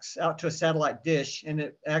coax out to a satellite dish, and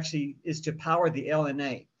it actually is to power the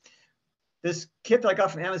LNA. This kit that I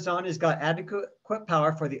got from Amazon has got adequate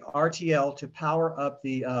power for the RTL to power up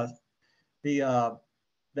the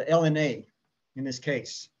LNA in this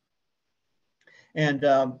case.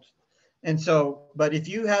 And so, but if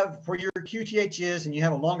you have, for your QTHs and you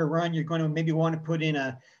have a longer run, you're going to maybe want to put in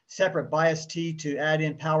a separate bias T to add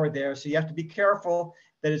in power there. So you have to be careful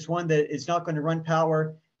that it's one that is not going to run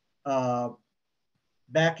power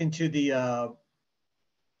back into the,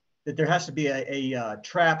 that there has to be a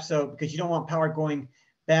trap. So, because you don't want power going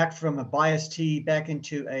back from a bias T back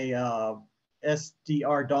into a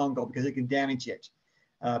SDR dongle, because it can damage it.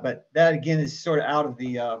 But that again is sort of out of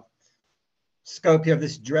the scope here of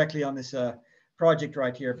this directly on this project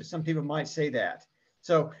right here, but some people might say that.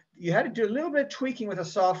 So you had to do a little bit of tweaking with the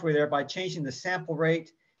software there by changing the sample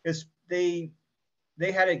rate, because they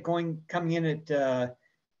had it coming in at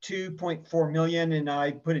 2.4 million, and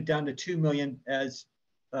I put it down to 2 million as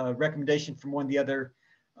a recommendation from one of the other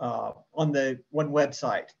on the one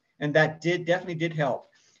website, and that definitely did help,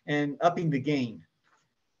 and upping the gain.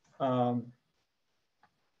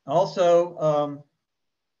 Also,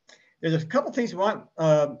 there's a couple things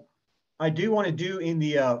I do want to do in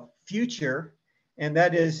the future, and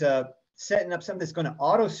that is setting up something that's going to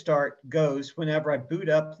auto start GOES whenever I boot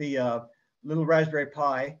up the little Raspberry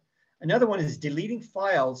Pi. Another one is deleting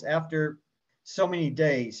files after so many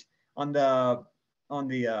days or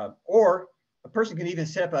a person can even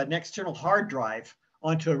set up an external hard drive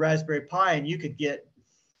onto a Raspberry Pi, and you could get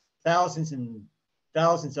thousands and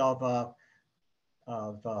thousands of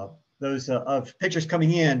pictures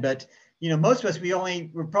coming in. But you know, most of us,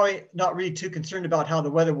 we're probably not really too concerned about how the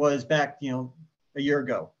weather was back, you know, a year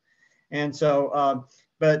ago. And so,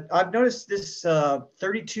 but I've noticed this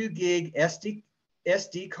 32 gig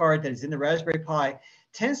SD card that is in the Raspberry Pi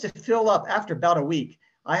tends to fill up after about a week.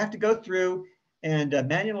 I have to go through and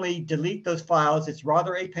manually delete those files. It's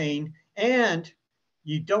rather a pain, and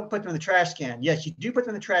you don't put them in the trash can. Yes, you do put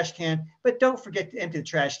them in the trash can, but don't forget to empty the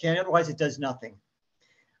trash can. Otherwise, it does nothing.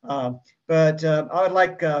 But I would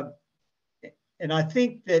like, and I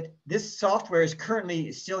think that this software is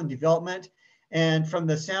currently still in development. And from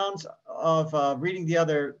the sounds of reading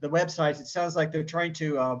the websites, it sounds like they're trying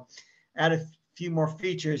to add a few more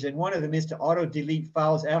features. And one of them is to auto delete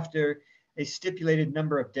files after a stipulated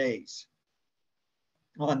number of days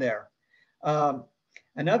on there.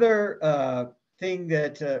 Another thing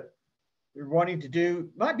that we're wanting to do,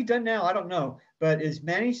 might be done now, I don't know, but is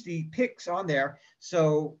manage the pics on there.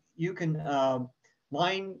 So you can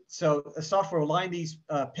so the software will line these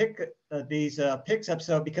pics up.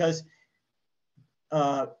 So because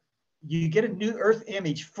you get a new Earth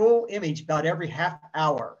image, full image, about every half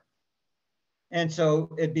hour. And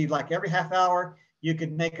so it'd be like every half hour, you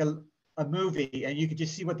could make a movie, and you could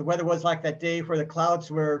just see what the weather was like that day, where the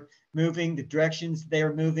clouds were moving, the directions they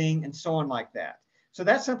were moving, and so on like that. So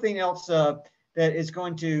that's something else that is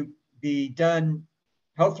going to be done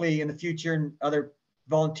hopefully in the future, and other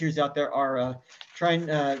volunteers out there are trying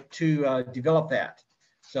to develop that.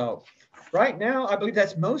 So right now, I believe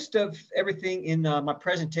that's most of everything in my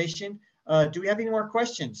presentation. Do we have any more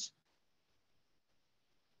questions?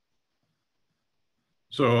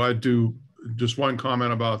 So I do just one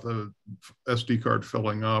comment about the SD card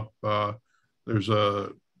filling up. There's a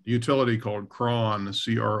utility called cron,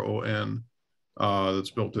 C-R-O-N,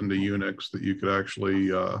 that's built into Unix that you could actually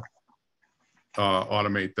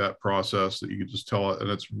automate that process, that you could just tell it. And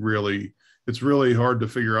it's really hard to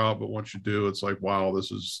figure out, but once you do, it's like, wow,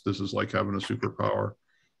 this is like having a superpower,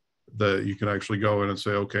 that you can actually go in and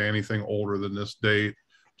say, okay, anything older than this date,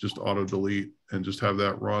 just auto delete, and just have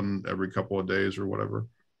that run every couple of days or whatever.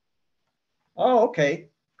 Oh, okay.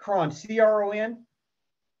 Cron, C-R-O-N?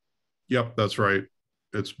 Yep, that's right.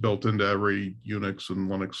 It's built into every Unix and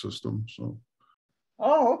Linux system. So.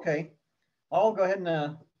 Oh, okay. I'll go ahead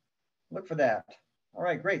and look for that. All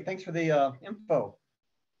right, great. Thanks for the info.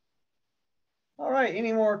 All right,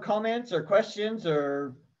 any more comments or questions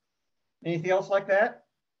or anything else like that?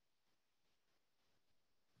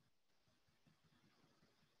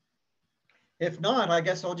 If not, I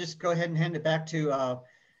guess I'll just go ahead and hand it back to I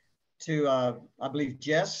believe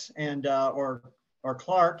Jess and or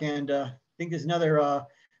Clark, and I think there's another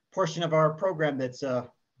portion of our program that's, I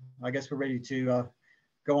guess we're ready to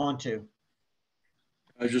go on to.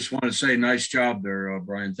 I just want to say nice job there,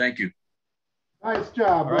 Brian. Thank you. Nice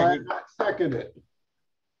job, All right. Brian. I second it.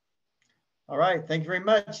 All right, thank you very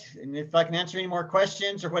much. And if I can answer any more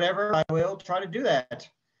questions or whatever, I will try to do that.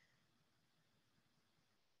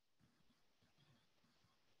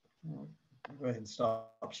 I'll go ahead and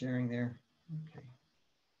stop sharing there. Okay.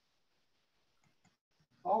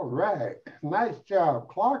 All right, nice job.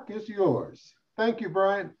 Clark, it's yours. Thank you,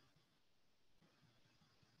 Brian.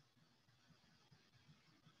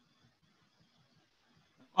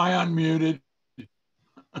 I unmuted.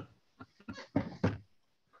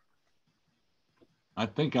 I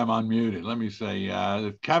think I'm unmuted. Let me say,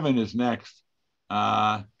 Kevin is next.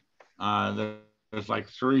 There's like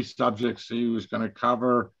 3 subjects he was going to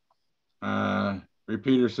cover: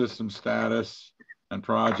 repeater system status and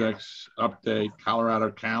projects update, Colorado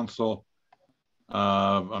Council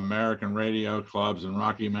of American Radio Clubs, and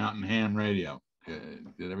Rocky Mountain Ham Radio.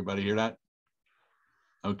 Did everybody hear that?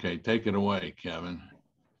 Okay, take it away, Kevin.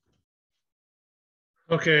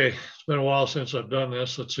 Okay, it's been a while since I've done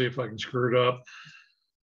this. Let's see if I can screw it up.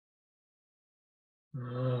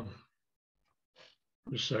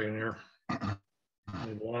 Just a second here. I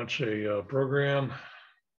launch a program.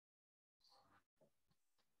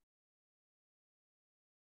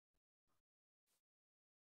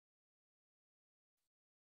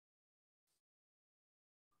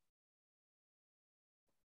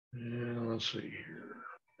 And let's see here.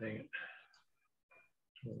 Dang it.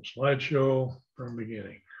 Slideshow from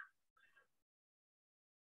beginning.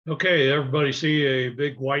 Okay, everybody see a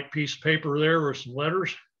big white piece of paper there with some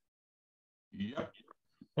letters? Yep.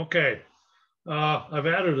 Okay. I've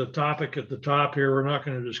added a topic at the top here. We're not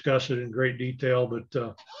going to discuss it in great detail, but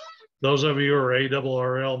those of you who are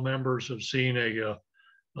ARRL members have seen a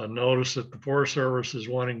notice that the Forest Service is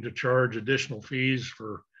wanting to charge additional fees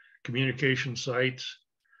for communication sites,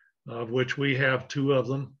 of which we have 2 of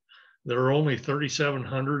them. There are only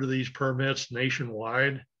 3,700 of these permits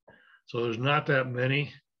nationwide, so there's not that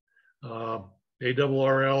many.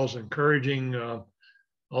 ARRL is encouraging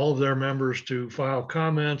all of their members to file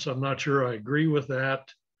comments. I'm not sure I agree with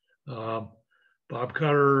that. Bob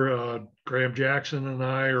Cutter, Graham Jackson, and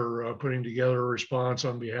I are putting together a response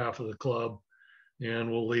on behalf of the club, and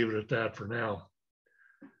we'll leave it at that for now.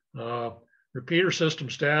 Repeater system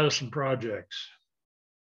status and projects.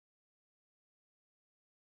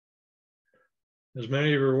 As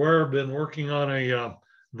many of you are aware, I've been working on a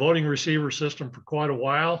voting receiver system for quite a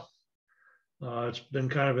while. It's been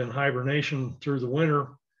kind of in hibernation through the winter.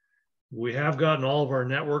 We have gotten all of our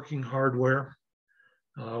networking hardware,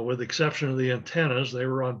 with the exception of the antennas. They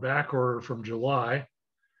were on back order from July.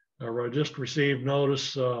 I just received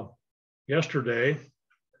notice yesterday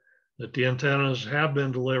that the antennas have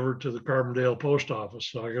been delivered to the Carbondale post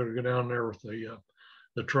office. So I got to go down there with the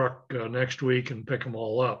truck next week and pick them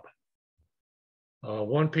all up.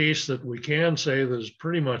 One piece that we can say that is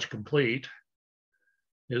pretty much complete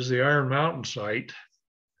is the Iron Mountain site.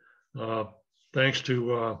 Thanks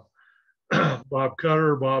to Bob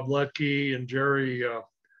Cutter, Bob Letke, and Jerry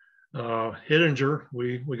Hittinger,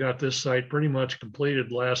 we got this site pretty much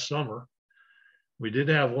completed last summer. We did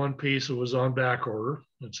have one piece that was on back order.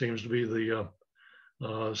 It seems to be the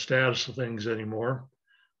status of things anymore.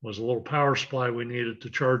 It was a little power supply we needed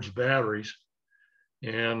to charge the batteries.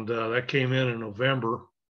 And that came in November,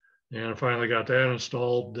 and I finally got that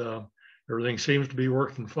installed. Everything seems to be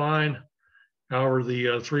working fine. However, the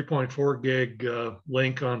 3.4 gig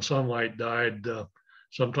link on Sunlight died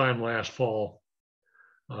sometime last fall.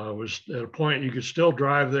 It was at a point you could still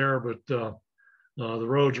drive there, but the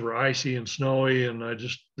roads were icy and snowy, and I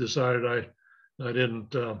just decided I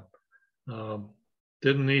didn't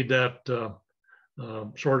need that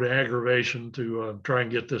sort of aggravation to try and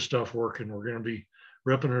get this stuff working. We're going to be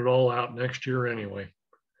ripping it all out next year anyway.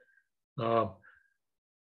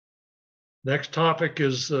 Next topic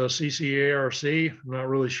is CCARC. I'm not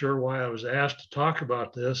really sure why I was asked to talk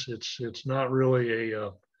about this. It's not really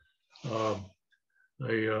a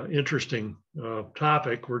interesting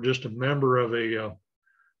topic. We're just a member of a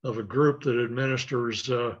group that administers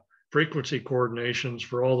frequency coordinations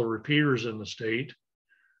for all the repeaters in the state.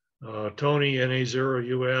 Tony,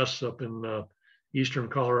 NA0US up in Eastern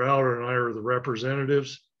Colorado, and I are the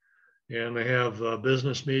representatives, and they have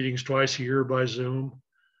business meetings twice a year by Zoom.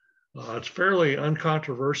 It's a fairly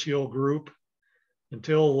uncontroversial group.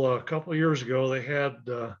 Until a couple of years ago, they had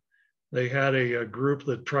a group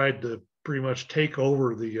that tried to pretty much take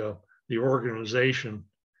over the organization,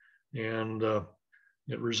 and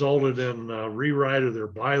it resulted in a rewrite of their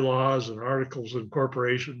bylaws and articles of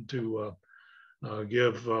incorporation to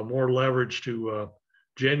give more leverage to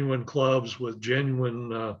genuine clubs with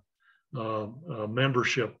genuine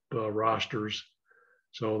membership rosters.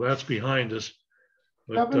 So that's behind us.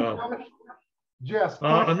 But Jess,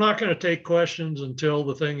 I'm not going to take questions until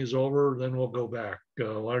the thing is over. Then we'll go back.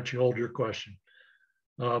 Why don't you hold your question?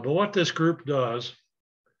 But what this group does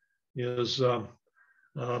is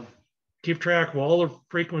keep track of all the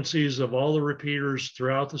frequencies of all the repeaters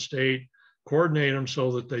throughout the state, coordinate them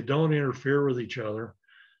so that they don't interfere with each other.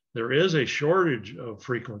 There is a shortage of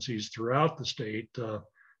frequencies throughout the state.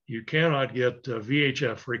 You cannot get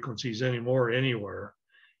VHF frequencies anymore anywhere,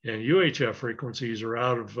 and UHF frequencies are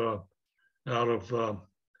out of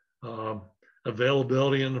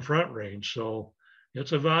availability in the Front Range. So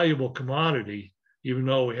it's a valuable commodity, even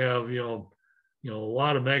though we have a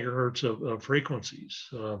lot of megahertz of frequencies.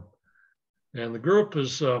 And the group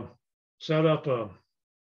has set up a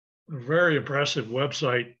very impressive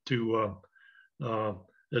website to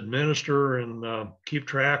administer and keep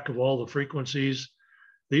track of all the frequencies.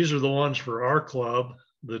 These are the ones for our club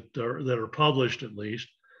that are published, at least.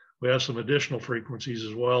 We have some additional frequencies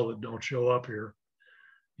as well that don't show up here.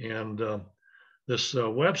 And this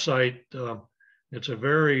website, it's a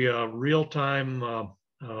very real-time,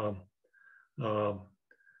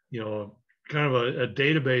 kind of a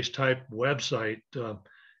database type website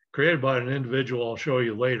created by an individual I'll show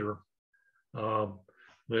you later.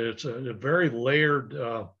 It's a very layered,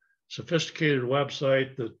 sophisticated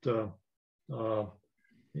website that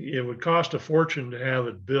it would cost a fortune to have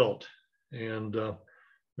it built. And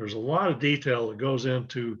there's a lot of detail that goes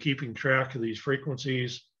into keeping track of these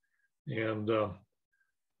frequencies. And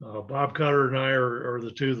Bob Cutter and I are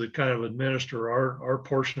the two that kind of administer our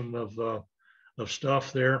portion of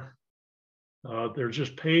stuff there. There's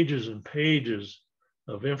just pages and pages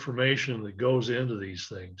of information that goes into these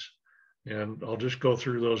things. And I'll just go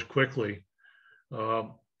through those quickly.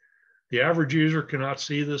 The average user cannot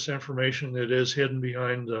see this information. It is hidden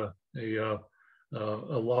behind a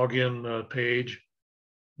login page,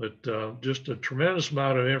 but just a tremendous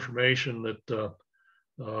amount of information that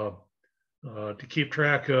to keep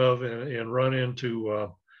track of and run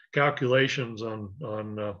into calculations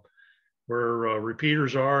on where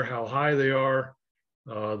repeaters are, how high they are,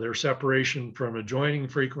 their separation from adjoining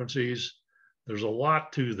frequencies. There's a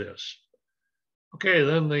lot to this. Okay,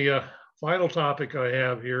 then the final topic I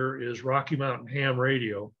have here is Rocky Mountain Ham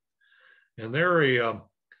Radio. And they're a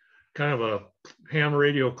kind of a ham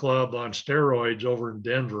radio club on steroids over in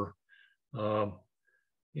Denver.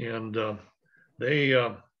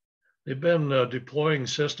 They've been deploying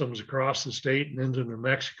systems across the state and into New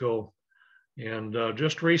Mexico. And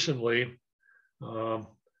just recently,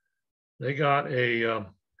 they got a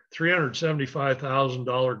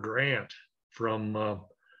 $375,000 grant from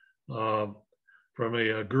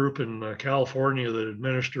a group in California that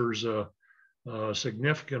administers a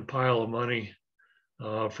significant pile of money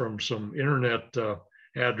from some internet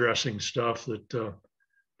addressing stuff that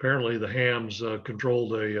apparently the hams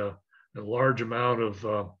controlled a large amount of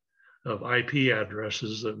IP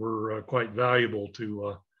addresses that were quite valuable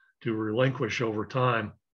to relinquish over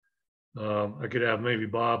time. I could have maybe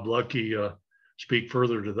Bob Lucky speak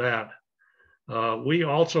further to that. We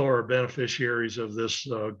also are beneficiaries of this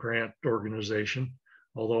grant organization,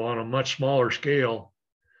 although on a much smaller scale.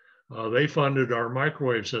 They funded our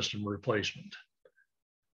microwave system replacement.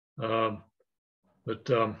 But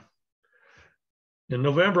in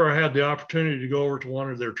November, I had the opportunity to go over to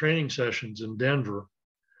one of their training sessions in Denver.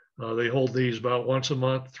 They hold these about once a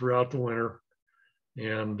month throughout the winter.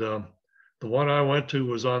 And the one I went to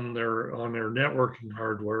was on their networking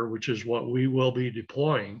hardware, which is what we will be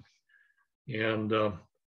deploying. And let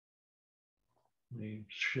me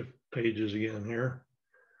shift pages again here.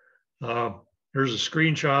 Here's a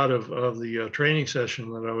screenshot of the training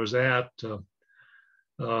session that I was at.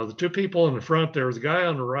 The two people in the front there, the guy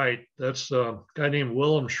on the right, that's a guy named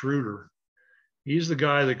Willem Schroeder. He's the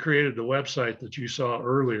guy that created the website that you saw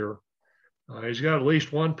earlier. He's got at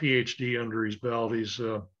least one PhD under his belt. He's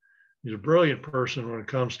a brilliant person when it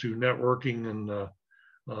comes to networking and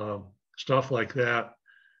stuff like that.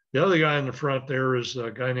 The other guy in the front there is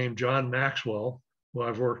a guy named John Maxwell, who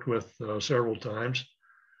I've worked with several times.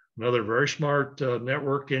 Another very smart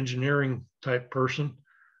network engineering type person,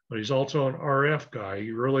 but he's also an RF guy.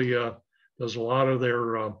 He really does a lot of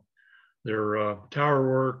their tower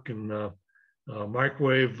work and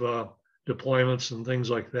microwave deployments and things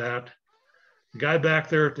like that. The guy back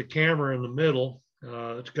there at the camera in the middle,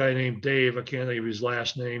 it's a guy named Dave. I can't think of his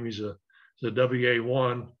last name. He's a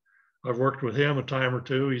WA1. I've worked with him a time or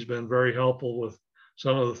two. He's been very helpful with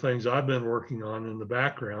some of the things I've been working on in the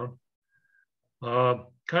background. A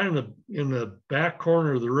kind of in the back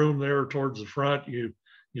corner of the room there towards the front, you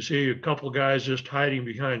see a couple guys just hiding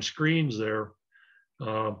behind screens there.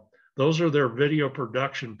 Those are their video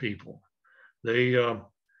production people. They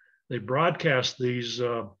broadcast these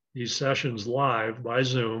sessions live by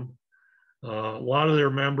Zoom. A lot of their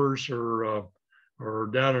members are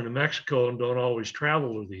down in New Mexico and don't always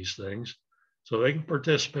travel to these things, so they can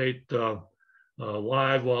participate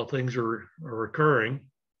live while things are occurring.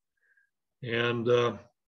 And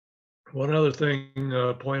one other thing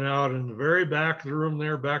to point out, in the very back of the room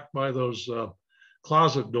there, back by those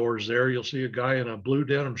closet doors there, you'll see a guy in a blue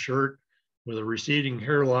denim shirt with a receding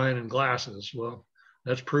hairline and glasses. Well,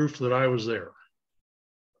 that's proof that I was there.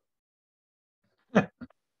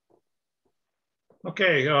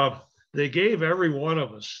 Okay, they gave every one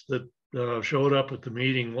of us that showed up at the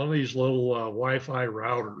meeting one of these little Wi-Fi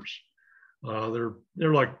routers.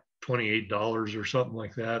 They're like $28 or something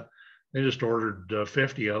like that. They just ordered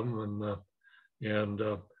 50 of them and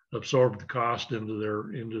absorbed the cost into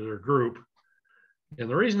their group. And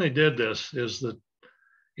the reason they did this is that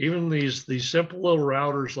even these simple little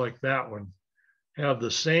routers like that one have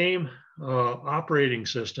the same operating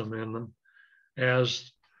system in them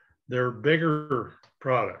as their bigger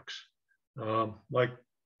products. Like,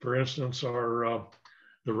 for instance, the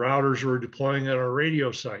routers we're deploying at our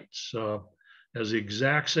radio sites has the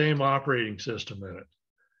exact same operating system in it.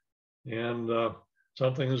 And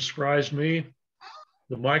something that surprised me,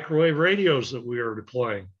 the microwave radios that we are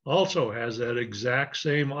deploying also has that exact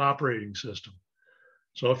same operating system.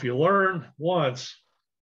 So if you learn once,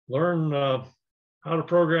 how to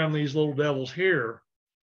program these little devils here,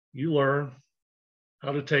 you learn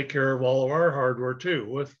how to take care of all of our hardware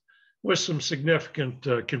too, with some significant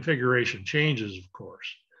configuration changes, of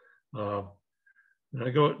course.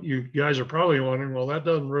 You guys are probably wondering, well, that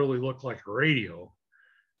doesn't really look like a radio.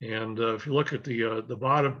 And if you look at the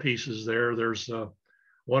bottom pieces there, there's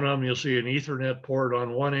one of them, you'll see an Ethernet port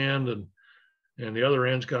on one end, and the other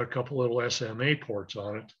end's got a couple little SMA ports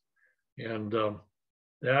on it. And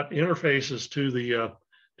that interfaces to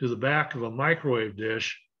the back of a microwave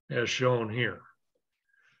dish as shown here.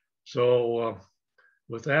 So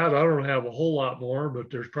with that, I don't have a whole lot more, but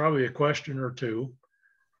there's probably a question or two,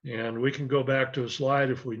 and we can go back to a slide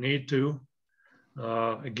if we need to.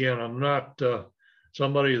 Again, I'm not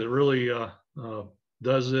somebody that really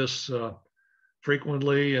does this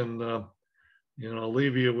frequently, and I'll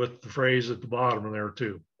leave you with the phrase at the bottom of there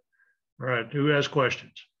too. All right, who has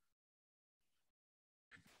questions?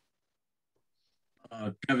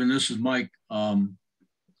 Kevin, this is Mike. I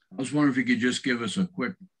was wondering if you could just give us a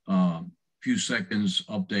quick few seconds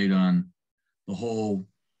update on the whole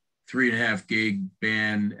 3.5 gig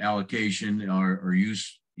band allocation or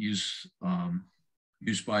use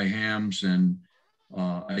by hams, and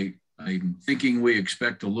I'm thinking we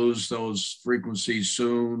expect to lose those frequencies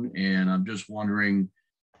soon, and I'm just wondering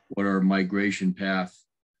what our migration path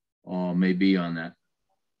may be on that.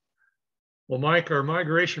 Well, Mike, our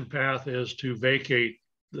migration path is to vacate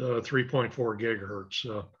 3.4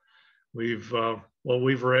 gigahertz. What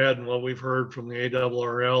we've read and what we've heard from the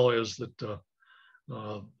ARRL is that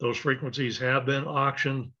those frequencies have been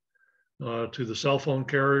auctioned to the cell phone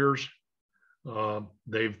carriers.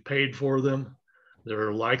 They've paid for them.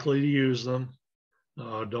 They're likely to use them.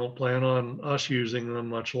 Don't plan on us using them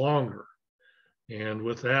much longer. And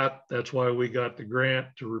with that, that's why we got the grant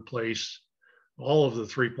to replace all of the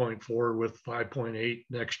 3.4 with 5.8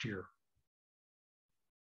 next year.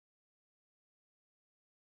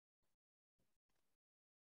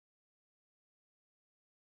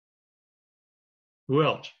 Who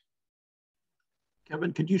else?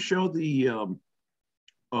 Kevin, could you show the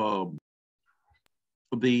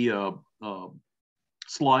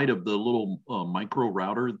slide of the little micro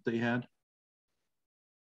router that they had?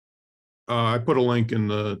 I put a link in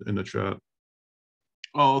the chat.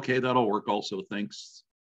 Oh, okay, that'll work also. Thanks.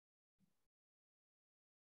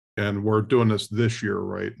 And we're doing this year,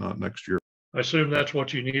 right? Not next year. I assume that's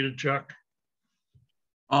what you needed, Chuck.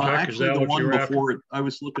 Chuck, actually, the one before it, I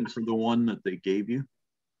was looking for the one that they gave you.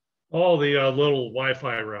 Oh, the little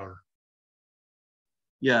Wi-Fi router.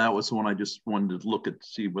 Yeah, that was the one I just wanted to look at to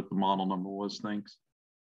see what the model number was. Thanks.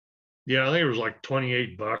 Yeah, I think it was like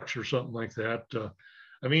 $28 or something like that.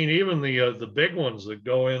 I mean, even the big ones that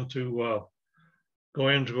go into our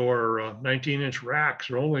 19-inch racks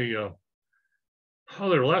are only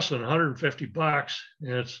they're less than $150,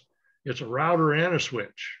 and it's a router and a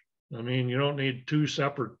switch. I mean, you don't need two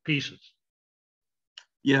separate pieces.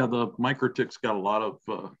 Yeah, the MikroTik's got a lot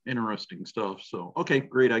of interesting stuff. So, okay,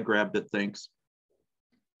 great. I grabbed it. Thanks.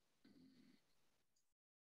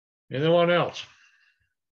 Anyone else?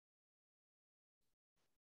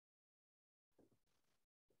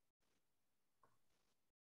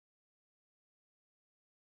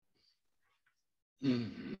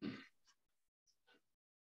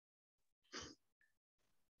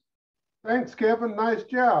 Thanks, Kevin. Nice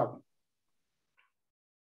job.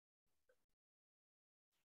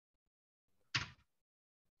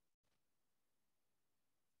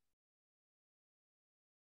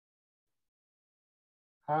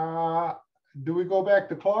 Do we go back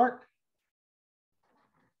to Clark?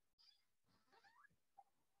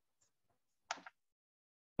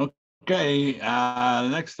 Okay, the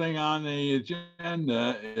next thing on the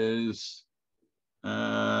agenda is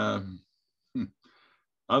other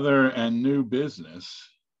and new business.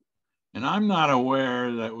 And I'm not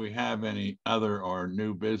aware that we have any other or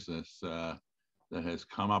new business that has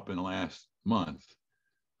come up in the last month.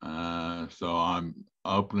 So I'm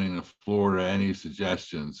opening the floor to any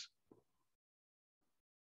suggestions.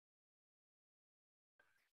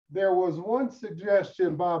 There was one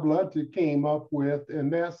suggestion Bob Lunty came up with,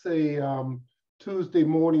 and that's a Tuesday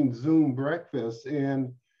morning Zoom breakfast.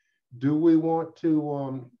 And do we want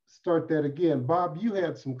to start that again? Bob, you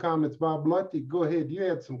had some comments. Bob Lunty, go ahead. You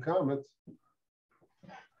had some comments.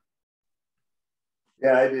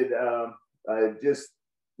 Yeah, I did. I just,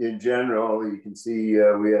 in general, you can see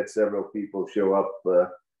we had several people show up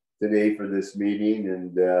today for this meeting,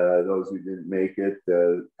 and those who didn't make it,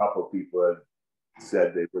 a couple of people had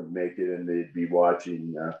said they wouldn't make it and they'd be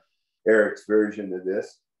watching Eric's version of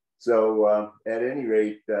this. So at any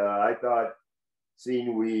rate, I thought, seeing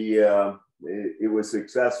it was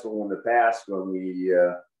successful in the past when we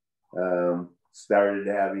started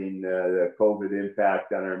having the COVID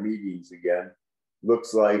impact on our meetings again.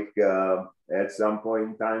 Looks like at some point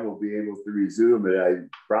in time we'll be able to resume it.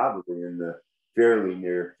 Probably in the fairly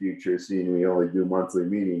near future, seeing we only do monthly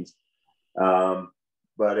meetings.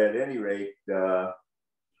 But at any rate,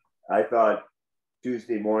 I thought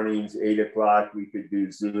Tuesday mornings, 8 o'clock, we could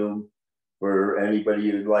do Zoom for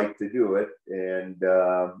anybody who'd like to do it. And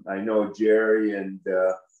I know Jerry and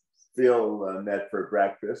Phil met for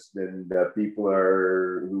breakfast, and people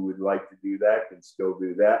who would like to do that can still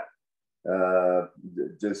do that.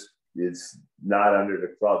 Just it's not under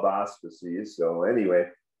the club auspices. So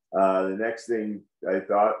anyway, the next thing I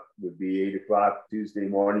thought would be 8 o'clock Tuesday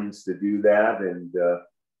mornings to do that. And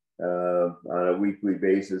on a weekly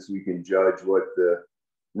basis, we can judge what the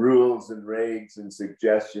rules and regs and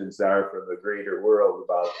suggestions are from the greater world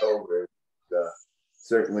about COVID.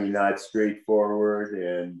 Certainly not straightforward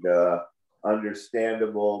and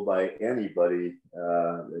understandable by anybody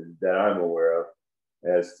that I'm aware of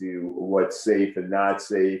as to what's safe and not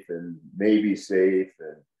safe and maybe safe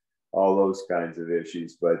and all those kinds of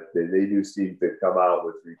issues. But they do seem to come out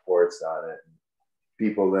with reports on it.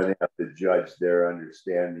 People then have to judge their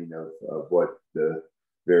understanding of what the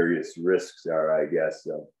various risks are, I guess.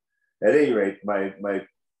 So at any rate,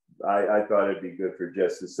 I thought it'd be good for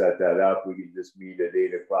just to set that up. We can just meet at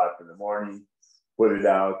 8 o'clock in the morning, put it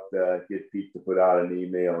out, get Pete to put out an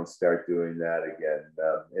email and start doing that again.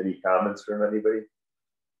 Any comments from anybody?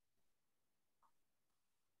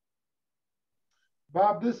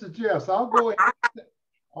 Bob, this is Jess. I'll go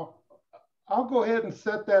ahead and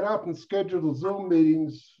set that up and schedule the Zoom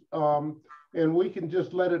meetings, and we can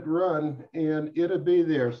just let it run and it'll be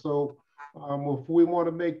there. So if we want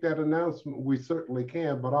to make that announcement, we certainly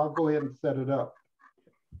can, but I'll go ahead and set it up.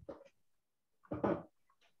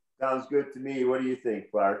 Sounds good to me. What do you think,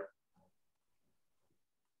 Clark?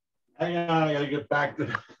 Hang on, I gotta get back to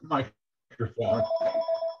the microphone.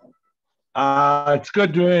 It's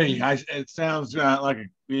good to me. It sounds like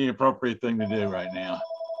the appropriate thing to do right now.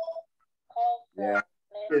 Yeah,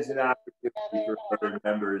 there's an opportunity for other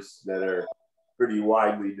members that are pretty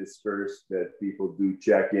widely dispersed that people do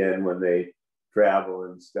check in when they travel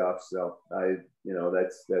and stuff. So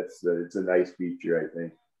it's a nice feature, I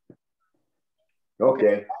think.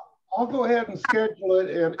 Okay. I'll go ahead and schedule it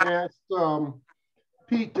and ask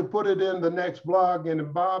Pete to put it in the next blog.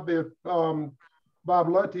 And Bob, if Bob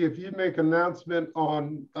Lunty, if you make an announcement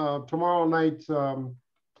on tomorrow night's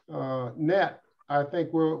net, I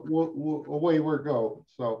think away we'll go.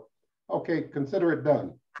 So, okay, consider it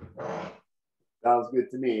done. Sounds good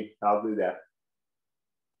to me. I'll do that.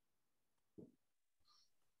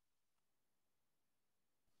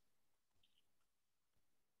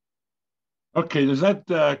 Okay, does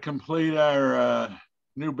that complete our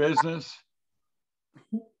new business?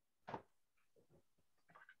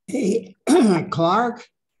 Hey, Clark,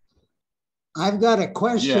 I've got a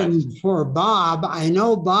question for Bob. I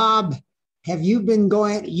know, Bob, you've been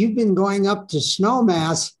going up to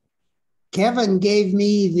Snowmass. Kevin gave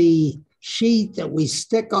me the sheet that we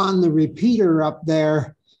stick on the repeater up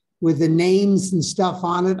there with the names and stuff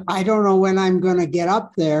on it. I don't know when I'm going to get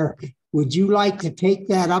up there. Would you like to take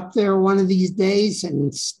that up there one of these days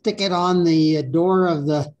and stick it on the door of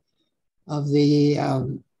the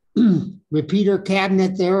repeater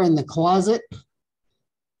cabinet there in the closet?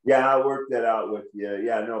 Yeah, I'll work that out with you.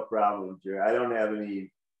 Yeah, no problem, Jerry. I don't have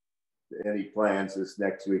any plans this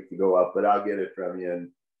next week to go up, but I'll get it from you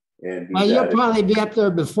and do well, that. You'll probably be up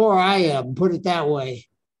there before I am, put it that way.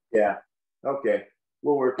 Yeah. Okay.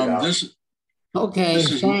 We'll work it out. Okay,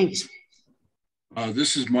 thanks.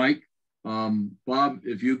 This is Mike. Bob,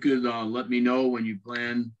 if you could let me know when you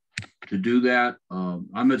plan to do that.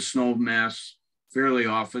 I'm at Snowmass fairly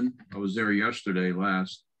often. I was there yesterday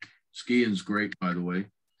last. Skiing's great, by the way.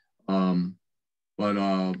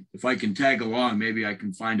 But if I can tag along, maybe I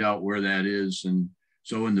can find out where that is. And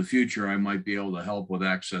so in the future, I might be able to help with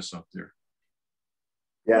access up there.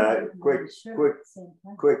 Yeah, quick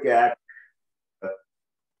act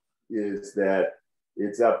is that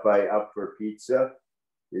it's up by Up for Pizza.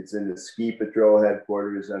 It's in the Ski Patrol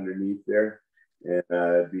headquarters underneath there. And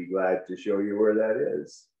I'd be glad to show you where that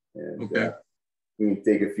is. And okay. We can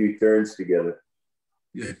take a few turns together.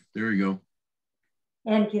 Yeah, there you go.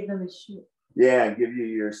 And give them a shirt. Yeah, and give you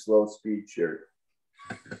your slow speed shirt.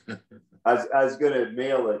 I was going to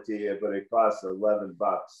mail it to you, but it costs $11,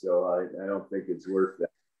 so I don't think it's worth that.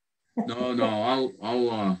 No,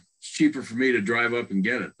 I'll it's cheaper for me to drive up and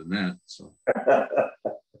get it than that. So,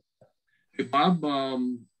 hey, Bob,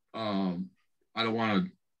 I don't want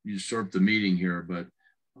to usurp the meeting here, but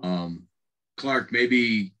Clark,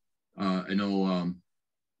 maybe I know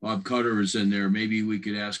Bob Cutter is in there. Maybe we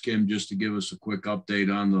could ask him just to give us a quick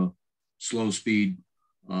update on the slow speed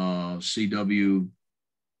CW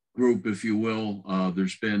group, if you will.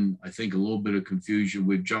 There's been, I think, a little bit of confusion.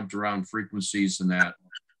 We've jumped around frequencies and that,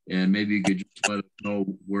 and maybe you could just let us know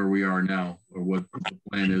where we are now or what the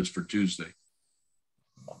plan is for Tuesday.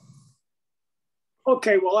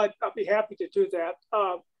 Okay, well, I'll be happy to do that.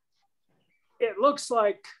 It looks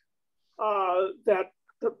like that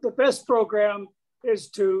the best program is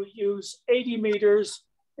to use 80 meters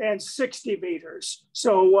and 60 meters.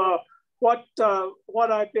 So what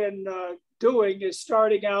I've been doing is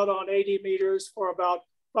starting out on 80 meters for about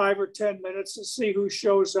 5 or 10 minutes to see who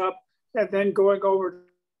shows up, and then going over.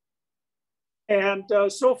 And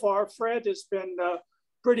so far, Fred has been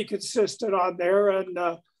pretty consistent on there, and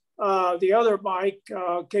the other Mike,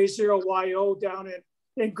 K0YO down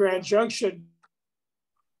in Grand Junction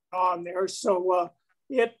on there. So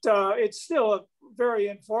it's still a very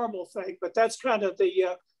informal thing, but that's kind of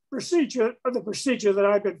the procedure that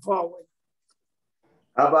I've been following.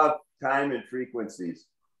 How about time and frequencies?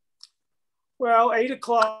 Well, 8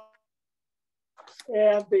 o'clock,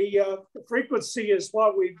 and the frequency is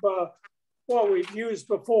what we've used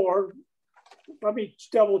before. Let me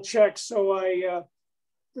double check. So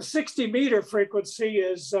the 60 meter frequency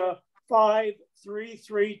is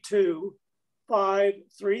 5332,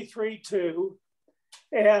 5332,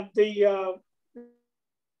 and the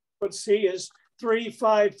frequency is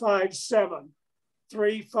 3557,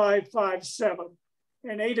 3557,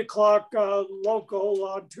 and 8 o'clock local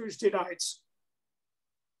on Tuesday nights.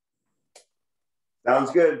 Sounds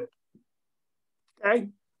good. Okay.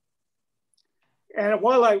 And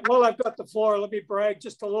while I've got the floor, let me brag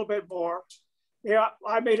just a little bit more. Yeah,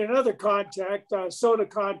 I made another contact, soda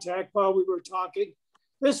contact, while we were talking.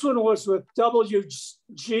 This one was with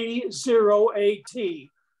WG0AT,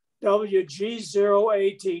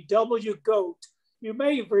 WG0AT, W Goat. You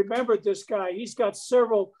may have remembered this guy. He's got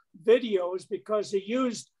several videos because he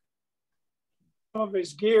used some of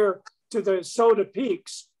his gear to the soda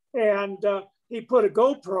peaks, and he put a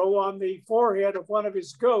GoPro on the forehead of one of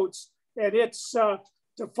his goats, and it's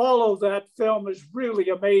to follow that film is really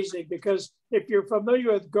amazing, because if you're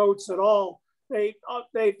familiar with goats at all, they've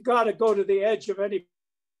got to go to the edge of any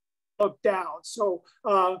look down. So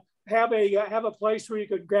have a place where you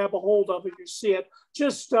can grab a hold of it. You see it.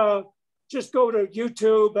 Just go to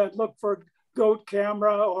YouTube and look for goat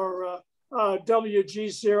camera or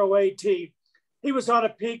WG0AT. He was on a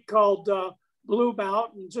peak called Blue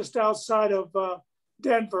Mountain, just outside of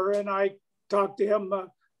Denver, and I talked to him.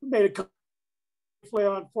 Made a couple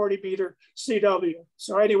on 40 meter CW.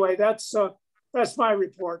 So anyway, that's my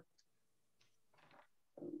report.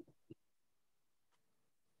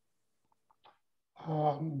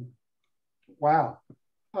 Wow.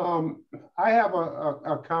 I have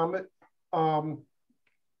a comment.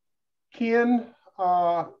 Ken,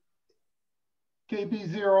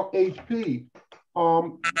 KB0HP,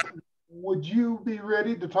 would you be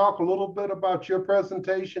ready to talk a little bit about your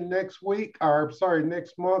presentation next week, or sorry,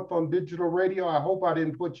 next month on digital radio? I hope I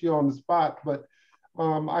didn't put you on the spot, but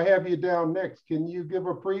I have you down next. Can you give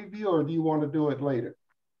a preview, or do you want to do it later?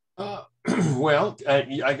 Well,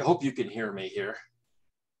 I hope you can hear me here.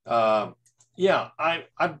 Yeah, I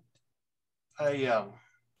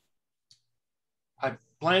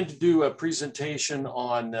plan to do a presentation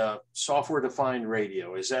on software-defined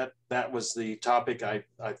radio. Is that was the topic I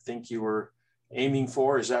think you were aiming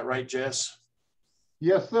for? Is that right, Jess?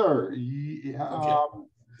 Yes, sir. Okay.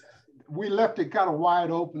 We left it kind of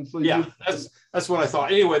wide open, so yeah, that's what I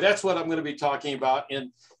thought. Anyway, that's what I'm going to be talking about,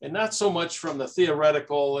 and not so much from the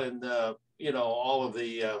theoretical and you know, all of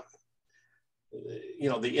the you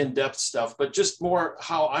know, the in-depth stuff, but just more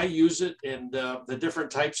how I use it and the different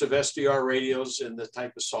types of SDR radios and the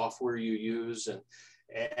type of software you use, and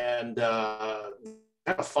kind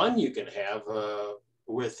of fun you can have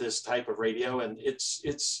with this type of radio. And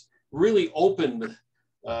it's really opened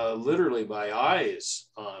literally my eyes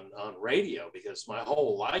on radio, because my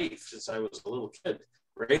whole life since I was a little kid,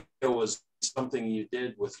 radio was something you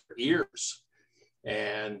did with your ears.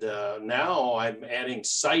 And now I'm adding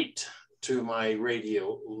sight to my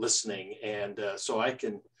radio listening, and so I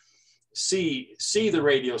can see the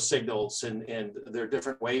radio signals and their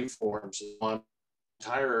different waveforms on the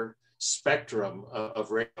entire spectrum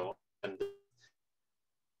of radio, and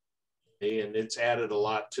it's added a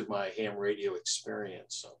lot to my ham radio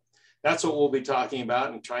experience. So that's what we'll be talking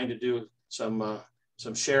about, and trying to do some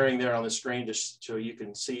sharing there on the screen just so you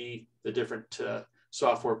can see the different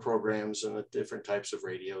software programs and the different types of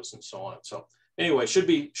radios and so on. So anyway, should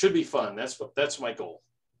be fun. That's my goal.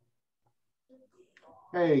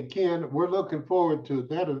 Hey, Ken, we're looking forward to it.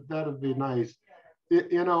 That'll be nice.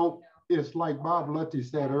 You know, it's like Bob Lutty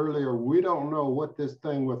said earlier, we don't know what this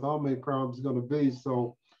thing with Omicron is going to be.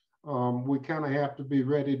 So we kind of have to be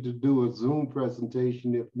ready to do a Zoom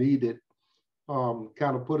presentation if needed.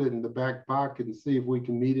 Kind of put it in the back pocket and see if we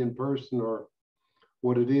can meet in person or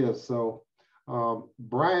what it is. So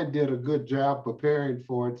Brian did a good job preparing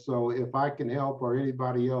for it. So if I can help or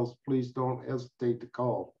anybody else, please don't hesitate to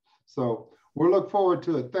call. So we'll look forward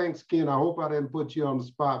to it. Thanks, Ken. I hope I didn't put you on the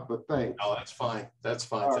spot, but thanks. Oh, that's fine. That's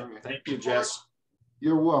fine. Right. Thank you, Jess.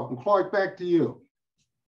 You're welcome. Clark, back to you.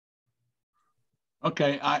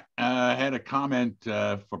 Okay, I had a comment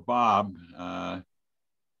for Bob.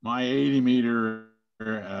 My 80 meter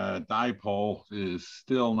dipole is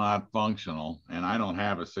still not functional, and I don't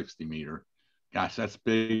have a 60 meter. Gosh, that's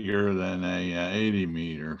bigger than a 80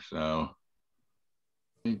 meter. So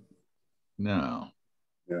no.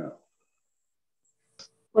 Yeah.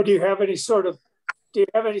 But do you have any sort of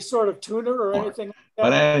tuner or anything like that?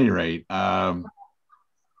 But at any rate,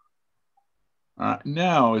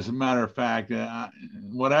 no, as a matter of fact,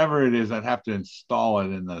 whatever it is, I'd have to install it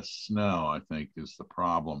in the snow, I think is the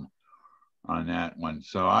problem on that one.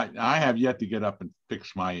 So I have yet to get up and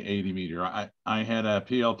fix my 80 meter. I had a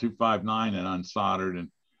PL259 and unsoldered, and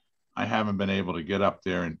I haven't been able to get up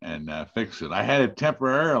there and fix it. I had it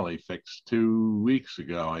temporarily fixed 2 weeks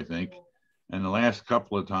ago, I think. And the last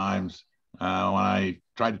couple of times when I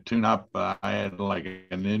tried to tune up, I had like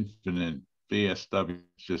an infinite VSW,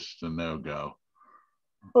 just a no-go.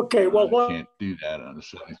 Okay, well, I can't do that on the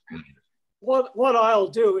 70. What I'll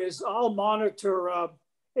do is I'll monitor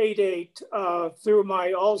 8.8 through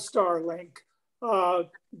my All-Star link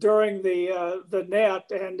during the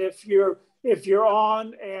net, and if you're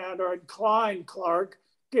on and are inclined, Clark,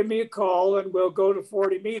 give me a call and we'll go to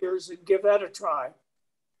 40 meters and give that a try.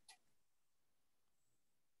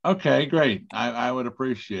 Okay, great. I would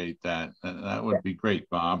appreciate that. That would be great,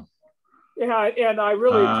 Bob. Yeah, and I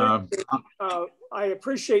really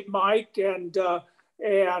appreciate Mike and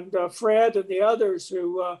Fred and the others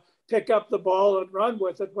who pick up the ball and run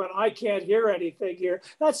with it when I can't hear anything here.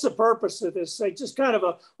 That's the purpose of this thing, just kind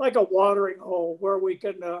of like a watering hole where we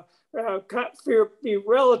can be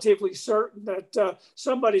relatively certain that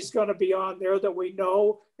somebody's going to be on there that we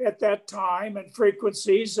know at that time and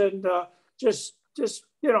frequencies, and just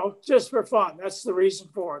for fun. That's the reason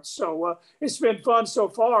for it. So it's been fun so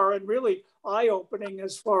far, and really eye-opening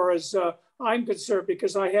as far as I'm concerned,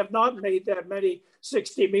 because I have not made that many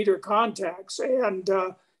 60-meter contacts, and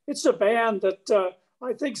it's a band that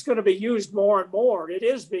I think is going to be used more and more. It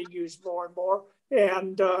is being used more and more,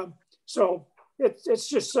 and so it's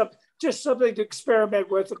just something to experiment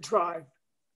with and try.